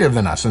more effective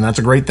than us, and that's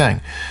a great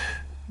thing.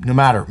 No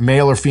matter,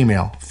 male or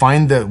female,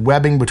 find the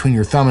webbing between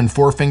your thumb and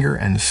forefinger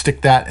and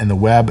stick that in the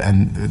web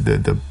and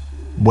the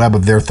web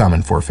of their thumb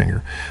and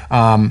forefinger.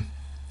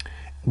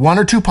 1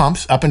 or 2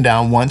 pumps up and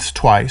down once,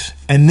 twice,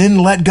 and then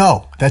let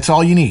go. That's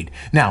all you need.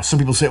 Now, some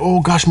people say,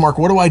 oh gosh, Mark,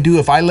 what do I do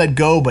if I let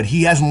go, but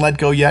he hasn't let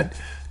go yet?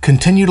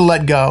 Continue to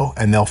let go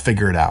and they'll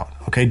figure it out.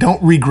 Okay.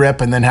 Don't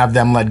regrip and then have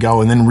them let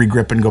go and then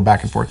regrip and go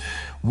back and forth.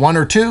 1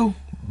 or 2,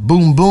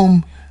 boom,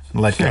 boom.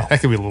 Let go. That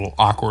could be a little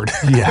awkward.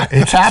 Yeah,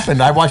 it's happened.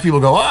 I've watched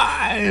people go,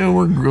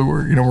 we're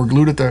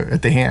glued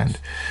at the hand.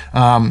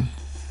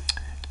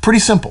 Pretty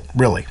simple,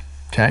 really.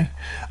 Okay.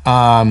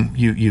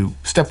 You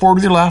step forward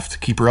with your left,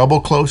 keep your elbow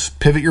close,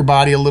 pivot your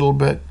body a little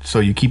bit, so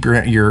you keep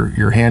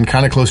your hand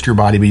kind of close to your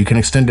body, but you can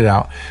extend it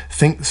out.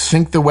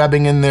 Sink the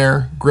webbing in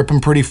there, grip them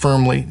pretty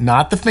firmly,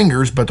 not the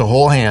fingers, but the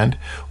whole hand.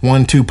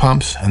 1, 2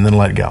 pumps, and then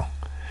let go.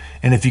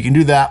 And if you can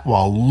do that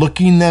while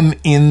looking them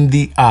in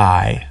the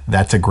eye,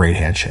 that's a great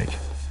handshake.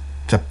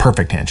 It's a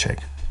perfect handshake.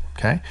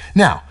 Okay.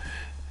 Now,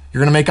 you're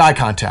going to make eye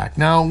contact.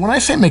 Now, when I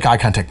say make eye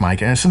contact,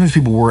 Mike, and sometimes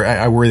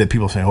I worry that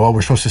people say, well,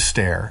 we're supposed to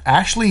stare.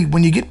 Actually,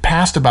 when you get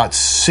past about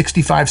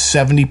 65,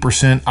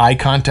 70% eye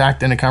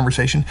contact in a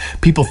conversation,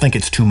 people think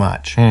it's too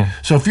much.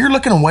 So if you're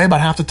looking away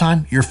about half the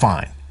time, you're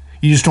fine.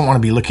 You just don't want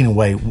to be looking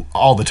away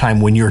all the time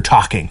when you're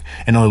talking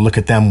and only look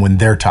at them when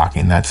they're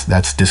talking.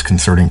 That's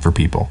disconcerting for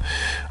people.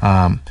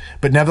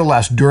 But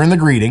nevertheless, during the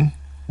greeting,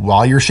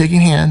 while you're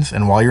shaking hands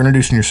and while you're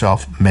introducing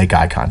yourself, make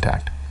eye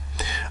contact.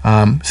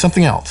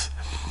 Something else.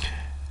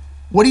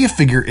 What do you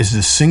figure is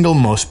the single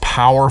most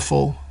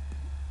powerful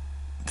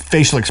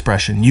facial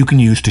expression you can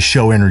use to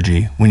show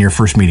energy when you're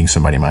first meeting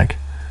somebody, Mike?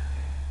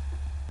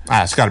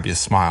 It's got to be a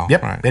smile.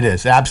 Yep, right? It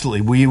is.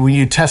 Absolutely. When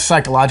you test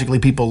psychologically,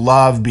 people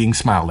love being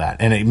smiled at,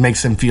 and it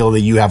makes them feel that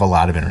you have a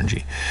lot of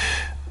energy.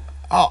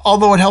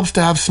 Although it helps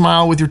to have a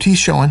smile with your teeth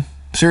showing.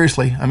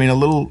 Seriously, I mean,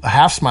 a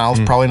half smile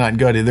is probably not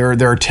good.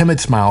 There are timid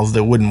smiles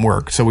that wouldn't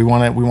work. So we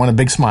want a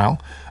big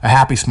smile, a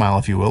happy smile,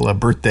 if you will, a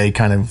birthday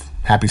kind of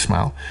happy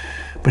smile.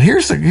 But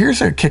here's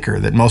a kicker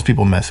that most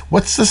people miss.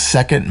 What's the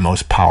second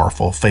most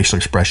powerful facial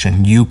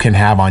expression you can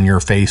have on your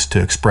face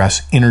to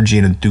express energy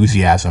and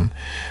enthusiasm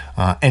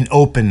and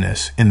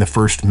openness in the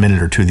first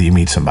minute or two that you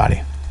meet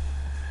somebody?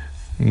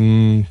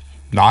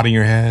 Nodding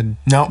your head?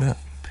 No.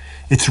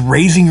 It's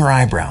raising your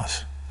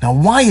eyebrows. Now,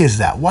 why is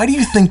that? Why do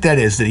you think that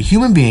is? That a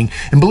human being,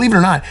 and believe it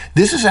or not,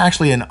 this is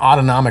actually an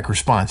autonomic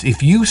response.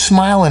 If you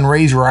smile and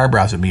raise your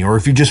eyebrows at me, or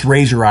if you just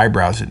raise your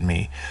eyebrows at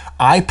me,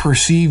 I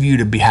perceive you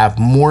to have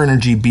more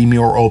energy, be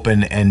more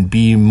open, and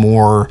be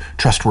more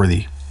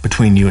trustworthy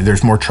between you.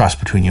 There's more trust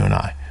between you and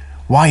I.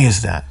 Why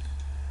is that?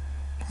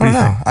 I don't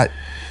know.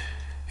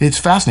 It's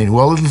fascinating.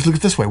 Well, let's look at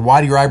it this way.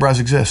 Why do your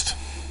eyebrows exist?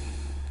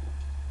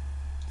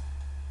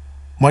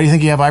 Why do you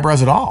think you have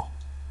eyebrows at all?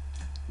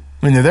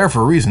 I mean, they're there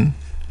for a reason.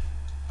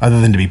 Other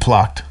than to be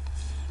plucked.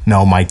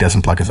 No, Mike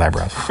doesn't pluck his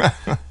eyebrows.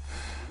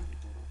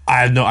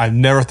 I've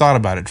never thought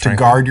about it, frankly. To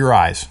guard your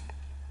eyes.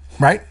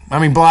 Right? I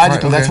mean,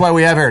 logically, that's why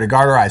we have hair, to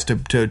guard our eyes,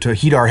 to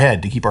heat our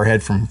head, to keep our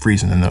head from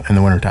freezing in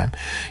the wintertime.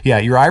 Yeah,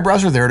 your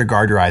eyebrows are there to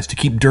guard your eyes, to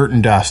keep dirt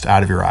and dust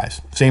out of your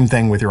eyes. Same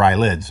thing with your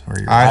eyelids or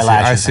your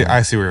eyelashes.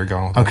 I see where you're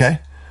going with this. Okay.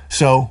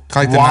 So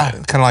kind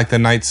of like the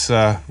knights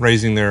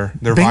raising their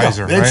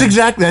visor. That's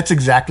right? That's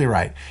exactly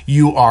right.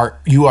 You are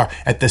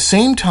at the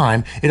same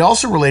time. It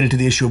also related to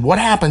the issue of what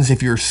happens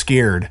if you're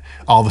scared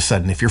all of a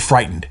sudden. If you're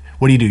frightened,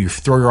 what do? You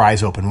throw your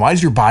eyes open. Why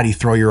does your body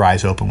throw your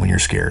eyes open when you're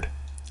scared?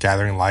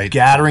 Gathering light,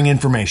 gathering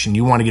information.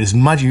 You want to get as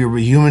much. You're a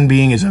human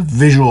being is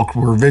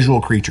we're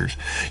visual creatures.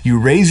 You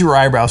raise your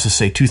eyebrows to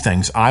say two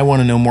things. I want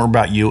to know more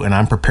about you, and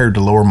I'm prepared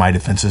to lower my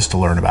defenses to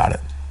learn about it.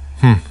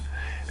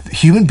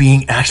 human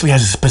being actually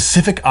has a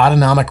specific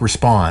autonomic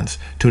response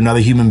to another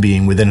human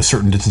being within a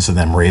certain distance of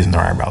them raising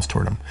their eyebrows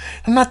toward them.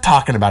 I'm not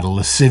talking about a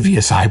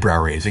lascivious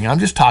eyebrow raising. I'm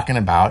just talking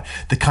about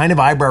the kind of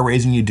eyebrow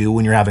raising you do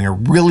when you're having a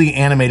really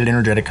animated,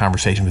 energetic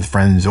conversation with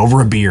friends over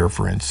a beer,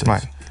 for instance.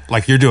 Right.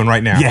 Like you're doing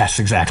right now. Yes,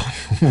 exactly.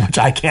 Which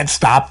I can't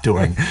stop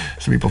doing.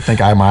 Some people think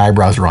my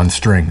eyebrows are on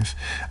strings.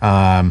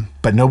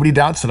 But nobody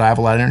doubts that I have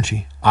a lot of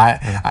energy.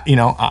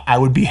 I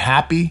would be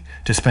happy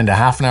to spend a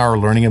half an hour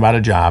learning about a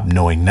job,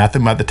 knowing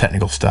nothing about the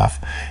technical stuff.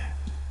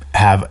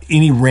 Have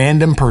any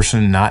random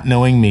person not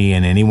knowing me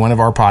and any one of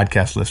our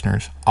podcast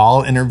listeners,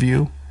 I'll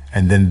interview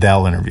and then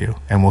they'll interview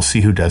and we'll see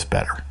who does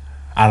better.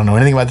 I don't know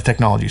anything about the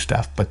technology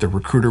stuff, but the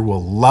recruiter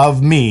will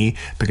love me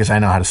because I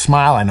know how to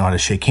smile. I know how to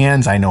shake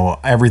hands. I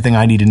know everything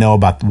I need to know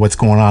about what's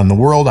going on in the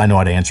world. I know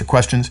how to answer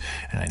questions.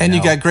 And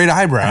you got great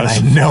eyebrows.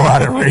 And I know how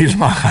to raise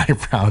my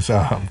eyebrows.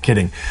 Oh, I'm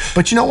kidding.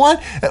 But you know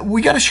what?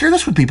 We got to share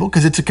this with people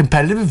because it's a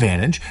competitive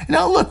advantage.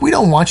 Now, look, we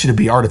don't want you to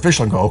be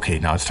artificial and go, okay,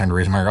 now it's time to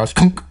raise my eyebrows.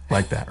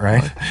 Like that,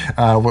 right?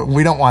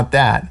 We don't want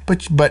that.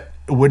 But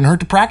it wouldn't hurt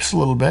to practice a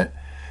little bit.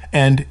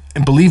 And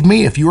believe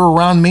me, if you were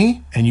around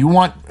me and you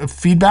want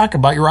feedback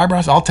about your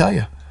eyebrows, I'll tell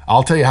you.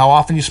 I'll tell you how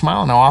often you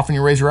smile and how often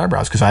you raise your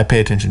eyebrows because I pay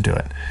attention to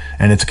it.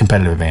 And it's a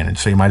competitive advantage,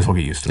 so you might as well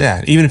get used to it.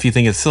 Yeah, even if you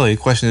think it's silly,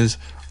 the question is,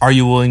 are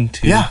you willing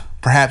to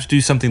perhaps do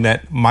something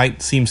that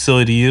might seem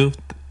silly to you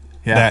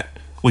that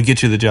would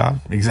get you the job?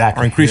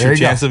 Exactly. Or increase your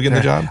chance of getting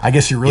the job? I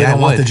guess you really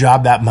don't want the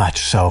job that much,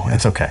 so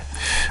it's okay.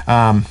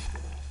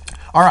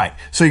 All right,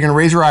 so you're going to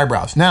raise your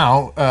eyebrows.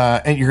 Now,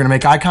 and you're going to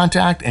make eye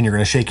contact, and you're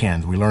going to shake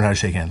hands. We learn how to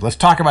shake hands. Let's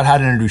talk about how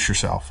to introduce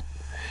yourself.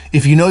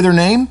 If you know their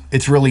name,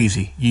 it's real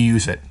easy. You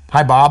use it.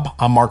 Hi, Bob.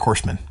 I'm Mark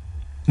Horstman.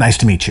 Nice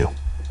to meet you.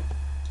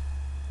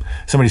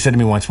 Somebody said to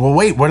me once, well,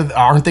 wait,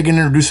 aren't they going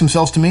to introduce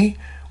themselves to me?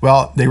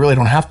 Well, they really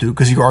don't have to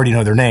because you already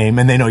know their name,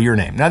 and they know your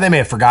name. Now, they may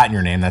have forgotten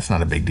your name. That's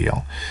not a big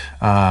deal.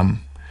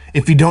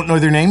 If you don't know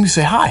their name, you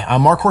say, hi,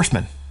 I'm Mark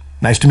Horstman.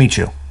 Nice to meet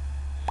you.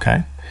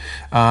 Okay?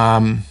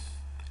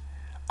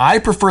 I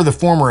prefer the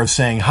former of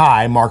saying,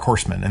 hi, Mark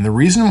Horstman. And the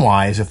reason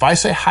why is if I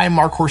say, hi,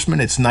 Mark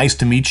Horstman, it's nice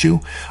to meet you,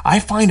 I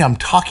find I'm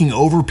talking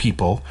over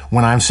people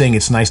when I'm saying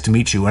it's nice to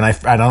meet you, and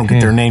I don't get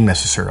their name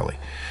necessarily.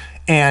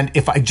 And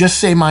if I just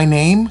say my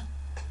name,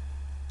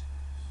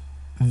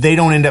 they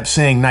don't end up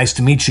saying nice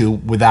to meet you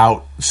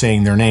without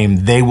saying their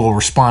name. They will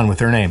respond with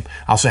their name.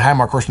 I'll say, hi,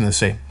 Mark Horstman, and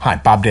say, hi,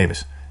 Bob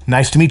Davis.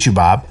 Nice to meet you,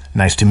 Bob.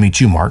 Nice to meet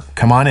you, Mark.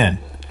 Come on in.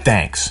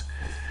 Thanks.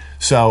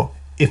 So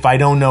if I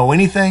don't know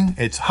anything,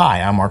 it's,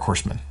 hi, I'm Mark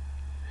Horstman.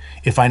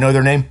 If I know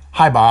their name,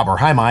 hi, Bob, or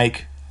hi,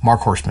 Mike,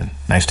 Mark Horstman.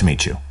 Nice to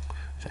meet you.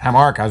 Hi,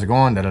 Mark, how's it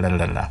going?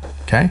 Da-da-da-da-da-da.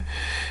 Okay?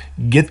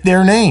 Get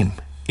their name.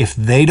 If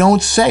they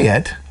don't say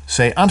it,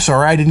 say, I'm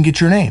sorry, I didn't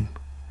get your name.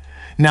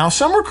 Now,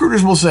 some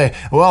recruiters will say,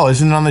 well,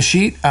 isn't it on the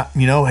sheet?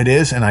 It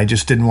is, and I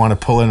just didn't want to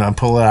pull it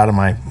out of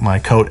my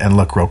coat and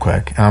look real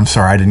quick. I'm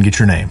sorry, I didn't get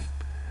your name.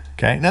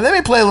 Okay. Now, they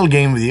may play a little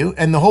game with you,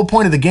 and the whole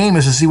point of the game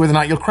is to see whether or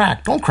not you'll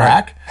crack. Don't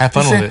crack. Right. Have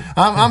fun with it.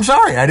 I'm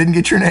sorry, I didn't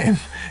get your name.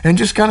 And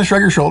just kind of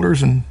shrug your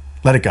shoulders and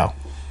let it go.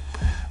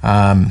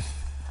 And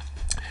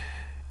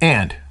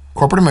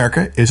corporate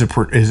America is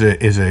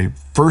a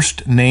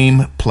first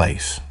name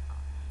place.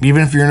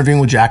 Even if you're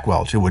interviewing with Jack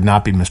Welch, it would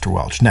not be Mr.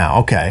 Welch. Now,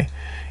 okay,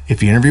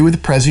 if you interview with the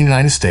President of the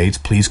United States,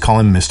 please call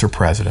him Mr.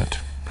 President.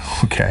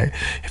 Okay.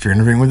 If you're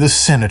interviewing with a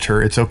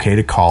senator, it's okay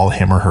to call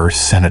him or her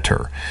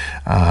senator.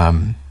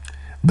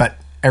 But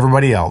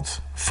everybody else,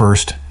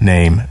 first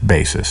name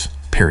basis,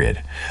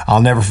 period.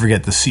 I'll never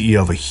forget the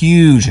CEO of a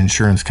huge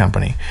insurance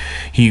company.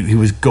 He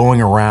was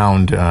going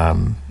around,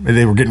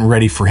 they were getting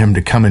ready for him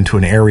to come into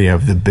an area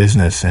of the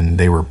business, and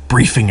they were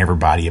briefing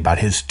everybody about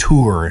his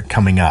tour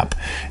coming up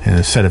in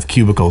a set of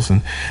cubicles.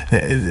 And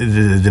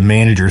the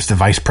managers, the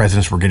vice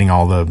presidents were getting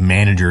all the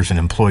managers and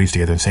employees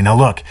together and saying, now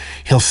look,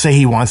 he'll say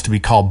he wants to be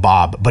called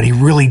Bob, but he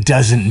really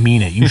doesn't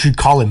mean it. You should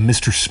call him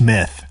Mr.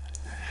 Smith.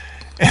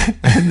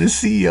 And the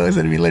CEO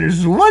said to me later,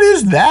 says, what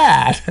is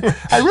that?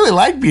 I really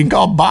like being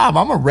called Bob.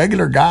 I'm a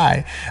regular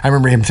guy. I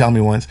remember him telling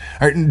me once,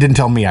 or didn't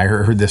tell me, I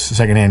heard this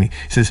secondhand. He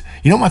says,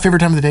 you know what my favorite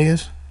time of the day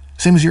is?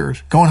 Same as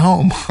yours, going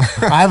home.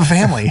 I have a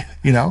family,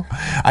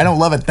 I don't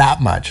love it that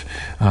much.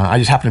 I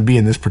just happen to be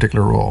in this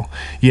particular role.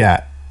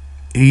 Yeah,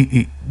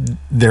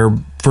 their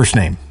first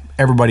name.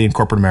 Everybody in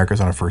corporate America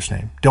is on a first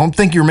name. Don't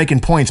think you're making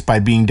points by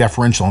being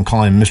deferential and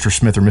calling him Mr.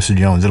 Smith or Mrs.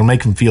 Jones. It'll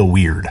make them feel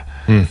weird.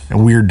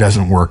 And weird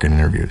doesn't work in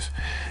interviews.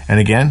 And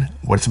again,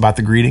 what's about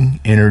the greeting?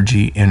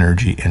 Energy,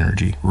 energy,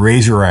 energy.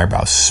 Raise your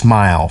eyebrows,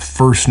 smile,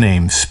 first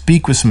name,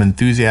 speak with some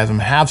enthusiasm,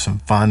 have some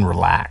fun,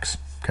 relax.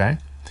 Okay?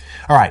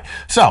 All right.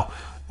 So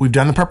we've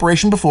done the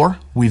preparation before.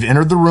 We've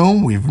entered the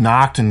room. We've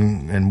knocked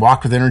and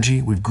walked with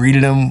energy. We've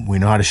greeted them. We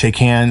know how to shake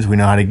hands. We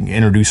know how to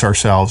introduce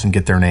ourselves and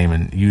get their name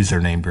and use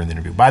their name during the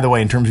interview. By the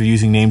way, in terms of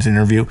using names in an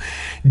interview,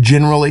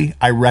 generally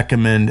I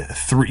recommend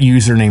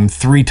use their name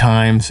 3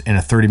 times in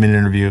a 30-minute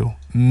interview,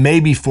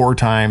 maybe 4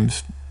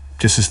 times,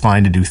 just as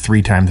fine to do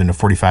 3 times in a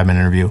 45-minute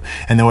interview.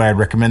 And the way I'd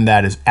recommend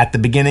that is at the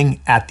beginning,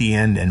 at the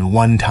end, and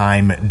 1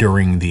 time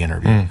during the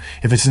interview.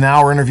 If it's an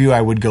hour interview,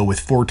 I would go with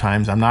 4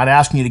 times. I'm not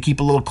asking you to keep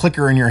a little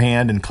clicker in your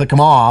hand and click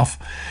them off,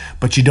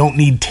 but you don't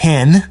need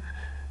 10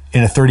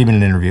 in a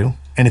 30-minute interview.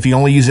 And if you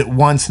only use it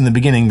once in the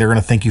beginning, they're going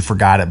to think you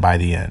forgot it by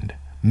the end.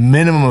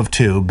 Minimum of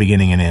 2,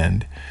 beginning and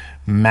end.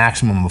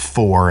 Maximum of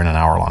 4 in an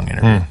hour-long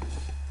interview.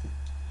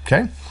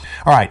 Okay?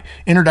 All right,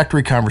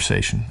 introductory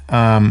conversation.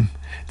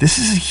 This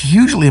is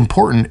hugely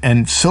important,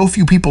 and so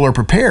few people are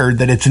prepared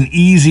that it's an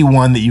easy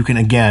one that you can,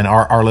 again,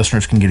 our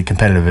listeners can get a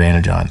competitive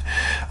advantage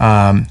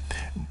on.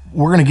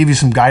 We're going to give you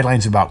some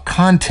guidelines about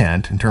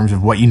content in terms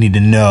of what you need to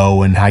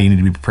know and how you need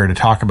to be prepared to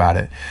talk about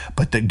it.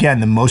 But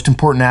again, the most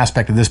important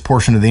aspect of this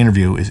portion of the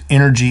interview is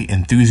energy,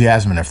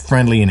 enthusiasm, and a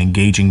friendly and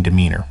engaging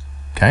demeanor.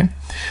 Okay?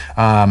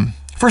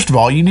 First of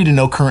all, you need to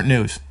know current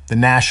news, the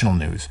national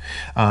news.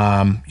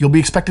 You'll be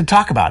expected to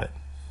talk about it.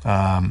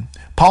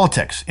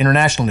 Politics,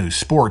 international news,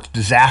 sports,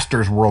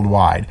 disasters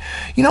worldwide.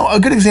 A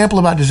good example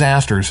about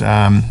disasters,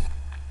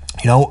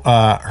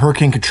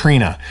 Hurricane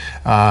Katrina.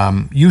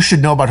 You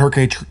should know about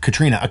Hurricane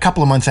Katrina a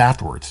couple of months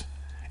afterwards.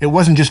 It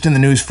wasn't just in the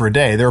news for a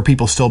day. There are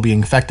people still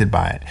being affected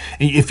by it.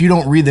 If you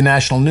don't read the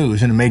national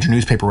news in a major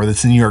newspaper, whether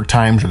it's the New York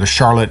Times or the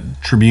Charlotte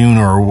Tribune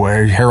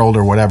or Herald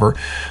or whatever,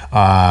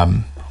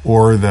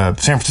 or the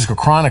San Francisco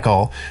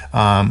Chronicle,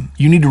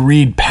 you need to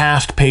read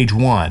past page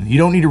 1. You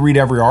don't need to read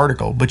every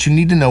article, but you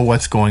need to know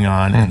what's going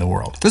on in the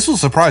world. This will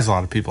surprise a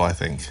lot of people, I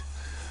think.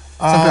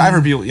 I've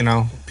heard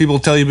people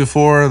tell you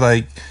before,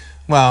 like,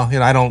 well,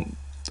 I don't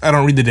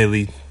read the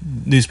daily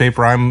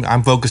newspaper.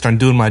 I'm focused on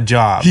doing my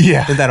job.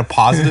 Yeah. Is that a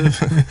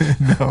positive?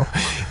 No,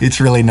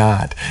 it's really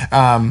not.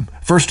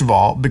 First of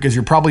all, because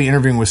you're probably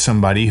interviewing with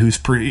somebody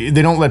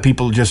they don't let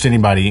just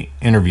anybody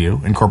interview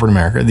in corporate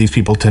America. These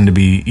people tend to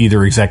be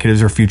either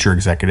executives or future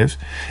executives.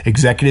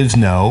 Executives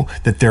know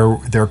that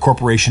their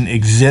corporation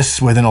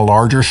exists within a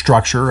larger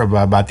structure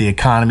about the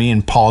economy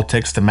and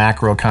politics, the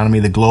macro economy,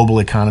 the global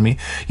economy.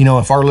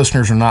 If our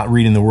listeners are not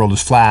reading The World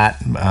is Flat,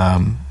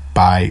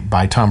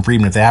 by Tom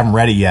Friedman. If they haven't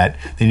read it yet,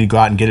 they need to go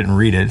out and get it and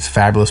read it. It's a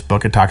fabulous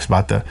book. It talks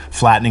about the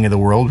flattening of the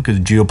world because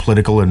of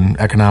geopolitical and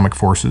economic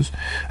forces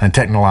and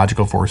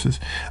technological forces.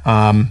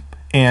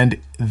 And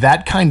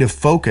that kind of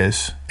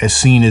focus is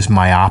seen as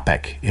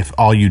myopic if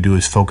all you do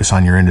is focus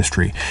on your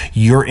industry.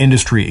 Your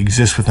industry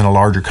exists within a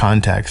larger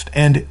context.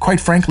 And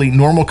quite frankly,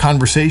 normal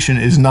conversation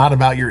is not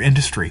about your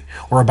industry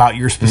or about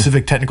your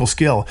specific technical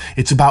skill.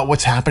 It's about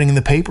what's happening in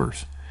the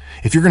papers.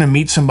 If you're going to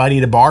meet somebody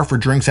at a bar for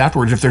drinks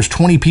afterwards, if there's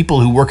 20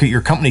 people who work at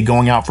your company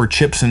going out for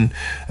chips and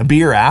a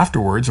beer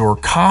afterwards or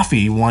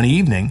coffee one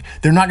evening,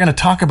 they're not going to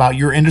talk about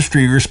your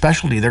industry or your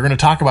specialty. They're going to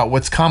talk about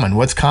what's common.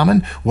 What's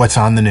common? What's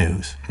on the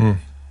news.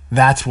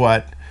 That's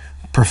what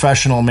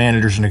professional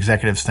managers and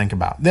executives think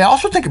about. They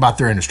also think about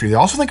their industry. They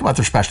also think about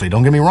their specialty.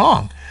 Don't get me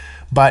wrong.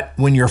 But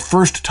when you're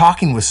first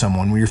talking with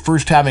someone, when you're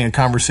first having a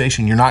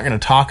conversation, you're not going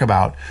to talk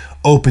about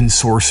open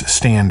source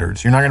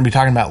standards. You're not going to be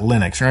talking about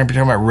Linux. You're not going to be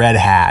talking about Red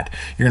Hat.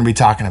 You're going to be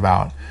talking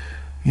about,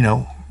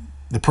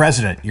 the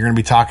president. You're going to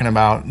be talking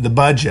about the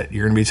budget.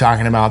 You're going to be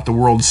talking about the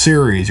World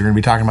Series. You're going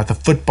to be talking about the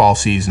football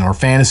season or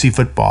fantasy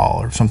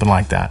football or something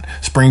like that.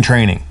 Spring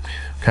training.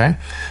 Okay?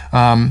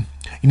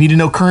 You need to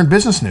know current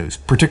business news,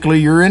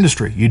 particularly your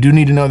industry. You do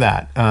need to know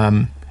that.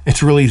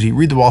 It's real easy.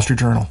 Read the Wall Street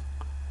Journal.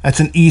 That's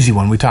an easy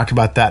one. We talked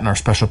about that in our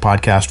special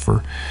podcast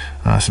for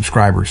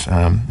subscribers.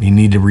 You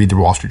need to read the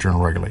Wall Street Journal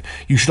regularly.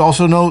 You should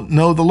also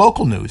know the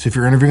local news. If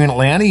you're interviewing in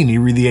Atlanta, you need to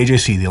read the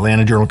AJC, the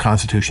Atlanta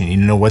Journal-Constitution. You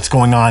need to know what's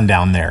going on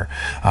down there.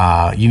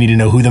 You need to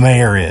know who the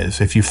mayor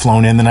is. If you've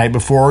flown in the night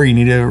before, you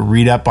need to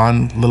read up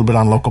on a little bit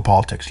on local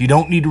politics. You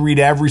don't need to read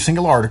every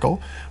single article,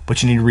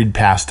 but you need to read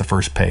past the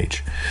first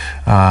page.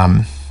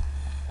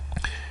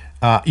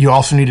 You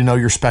also need to know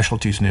your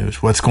specialties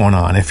news, what's going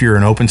on. If you're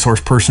an open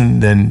source person,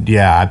 then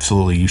yeah,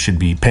 absolutely, you should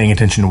be paying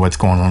attention to what's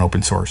going on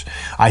open source.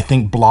 I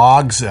think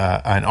blogs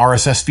and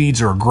RSS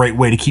feeds are a great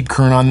way to keep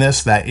current on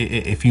this. That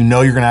if you know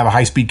you're going to have a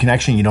high-speed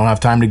connection, you don't have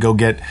time to go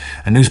get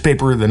a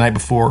newspaper the night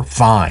before,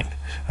 fine.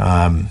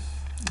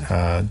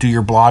 Do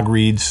your blog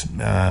reads,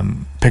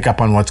 pick up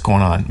on what's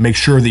going on. Make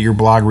sure that your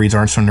blog reads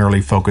aren't so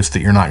narrowly focused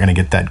that you're not going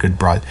to get that good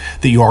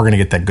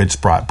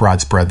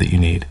broad spread that you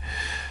need.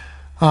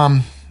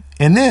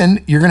 And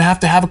then you're going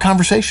to have a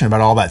conversation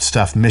about all that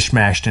stuff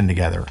mishmashed in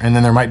together. And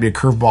then there might be a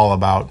curveball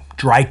about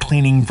dry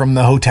cleaning from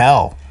the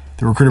hotel.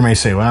 The recruiter may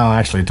say, well,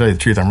 actually, to tell you the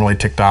truth, I'm really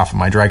ticked off.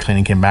 My dry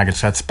cleaning came back.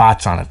 It's got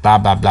spots on it, blah,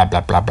 blah, blah, blah,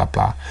 blah, blah,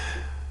 blah.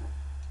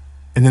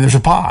 And then there's a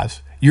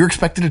pause. You're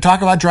expected to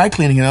talk about dry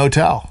cleaning in a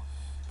hotel.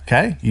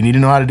 Okay? You need to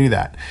know how to do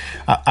that.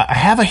 I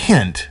have a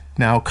hint.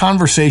 Now,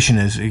 conversation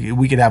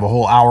we could have a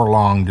whole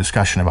hour-long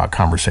discussion about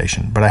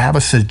conversation, but I have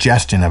a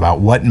suggestion about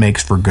what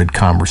makes for good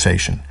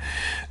conversation.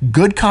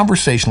 Good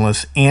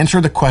conversationalists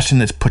answer the question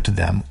that's put to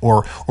them,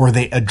 or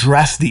they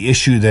address the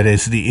issue that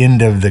is the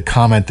end of the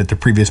comment that the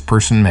previous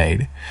person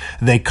made.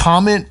 They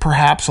comment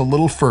perhaps a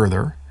little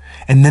further,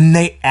 and then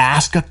they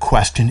ask a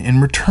question in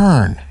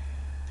return.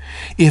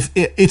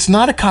 It's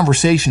not a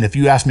conversation if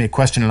you ask me a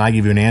question and I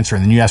give you an answer,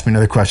 and then you ask me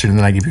another question and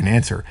then I give you an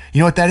answer. You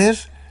know what that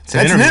is?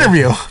 That's an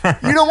interview.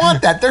 You don't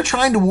want that. They're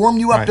trying to warm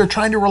you up. Right. They're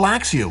trying to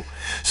relax you.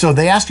 So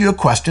they ask you a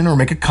question or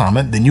make a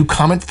comment, then you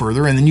comment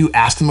further, and then you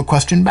ask them a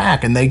question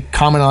back, and they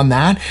comment on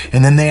that,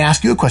 and then they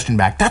ask you a question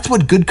back. That's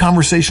what good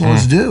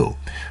conversationalists do.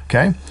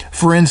 Okay?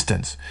 For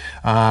instance,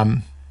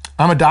 I'm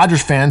a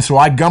Dodgers fan, so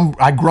I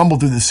grumbled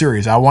through the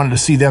series. I wanted to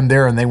see them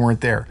there, and they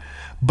weren't there.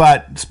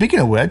 But speaking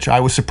of which, I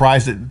was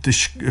surprised that the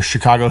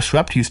Chicago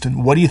swept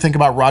Houston. What do you think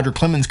about Roger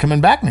Clemens coming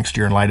back next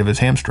year in light of his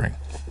hamstring?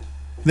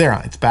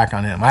 There, it's back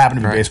on him. I happen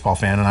to be a baseball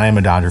fan, and I am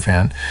a Dodger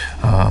fan.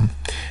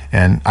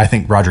 And I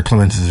think Roger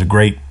Clemens is a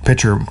great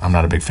pitcher. I'm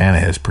not a big fan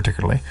of his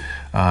particularly.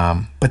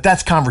 But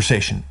that's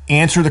conversation.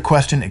 Answer the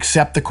question,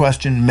 accept the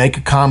question, make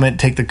a comment,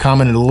 take the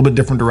comment in a little bit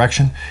different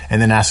direction,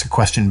 and then ask a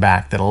question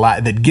back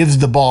that gives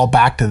the ball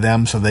back to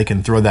them so they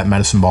can throw that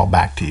medicine ball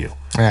back to you.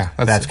 Yeah,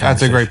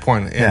 that's a great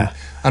point. And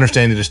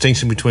understanding the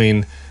distinction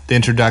between the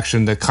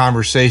introduction, the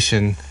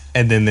conversation,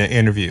 and then the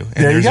interview.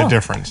 And there's a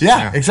difference.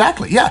 Yeah,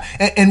 exactly. Yeah.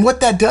 And what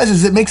that does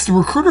is it makes the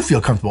recruiter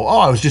feel comfortable. Oh,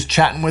 I was just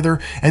chatting with her.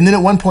 And then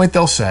at one point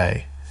they'll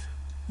say,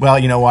 well,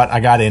 you know what? I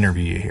got to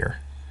interview you here.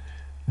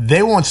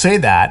 They won't say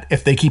that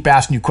if they keep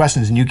asking you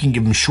questions and you can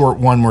give them short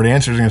one-word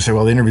answers. They're going to say,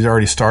 well, the interview's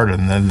already started.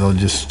 And then they'll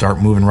just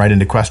start moving right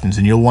into questions.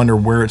 And you'll wonder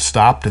where it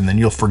stopped. And then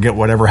you'll forget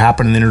whatever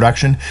happened in the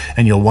introduction.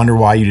 And you'll wonder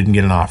why you didn't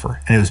get an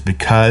offer. And it was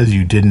because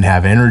you didn't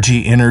have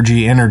energy in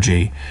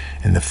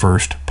the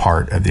first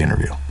part of the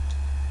interview.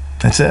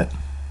 That's it.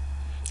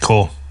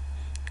 Cool.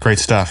 Great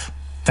stuff.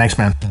 Thanks,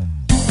 man.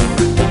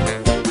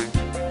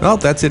 Well,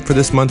 that's it for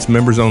this month's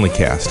Members Only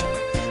cast.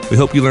 We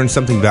hope you learned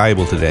something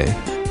valuable today.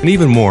 And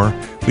even more,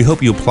 we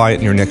hope you apply it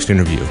in your next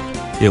interview.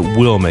 It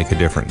will make a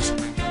difference.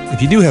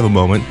 If you do have a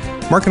moment,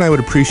 Mark and I would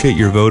appreciate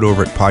your vote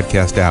over at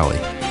Podcast Alley.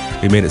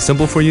 We made it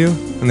simple for you,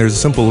 and there's a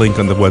simple link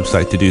on the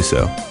website to do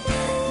so.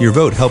 Your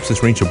vote helps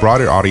us reach a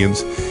broader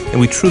audience, and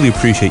we truly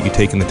appreciate you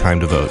taking the time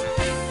to vote.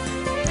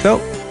 So,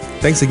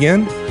 thanks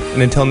again,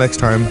 and until next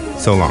time,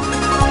 so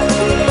long.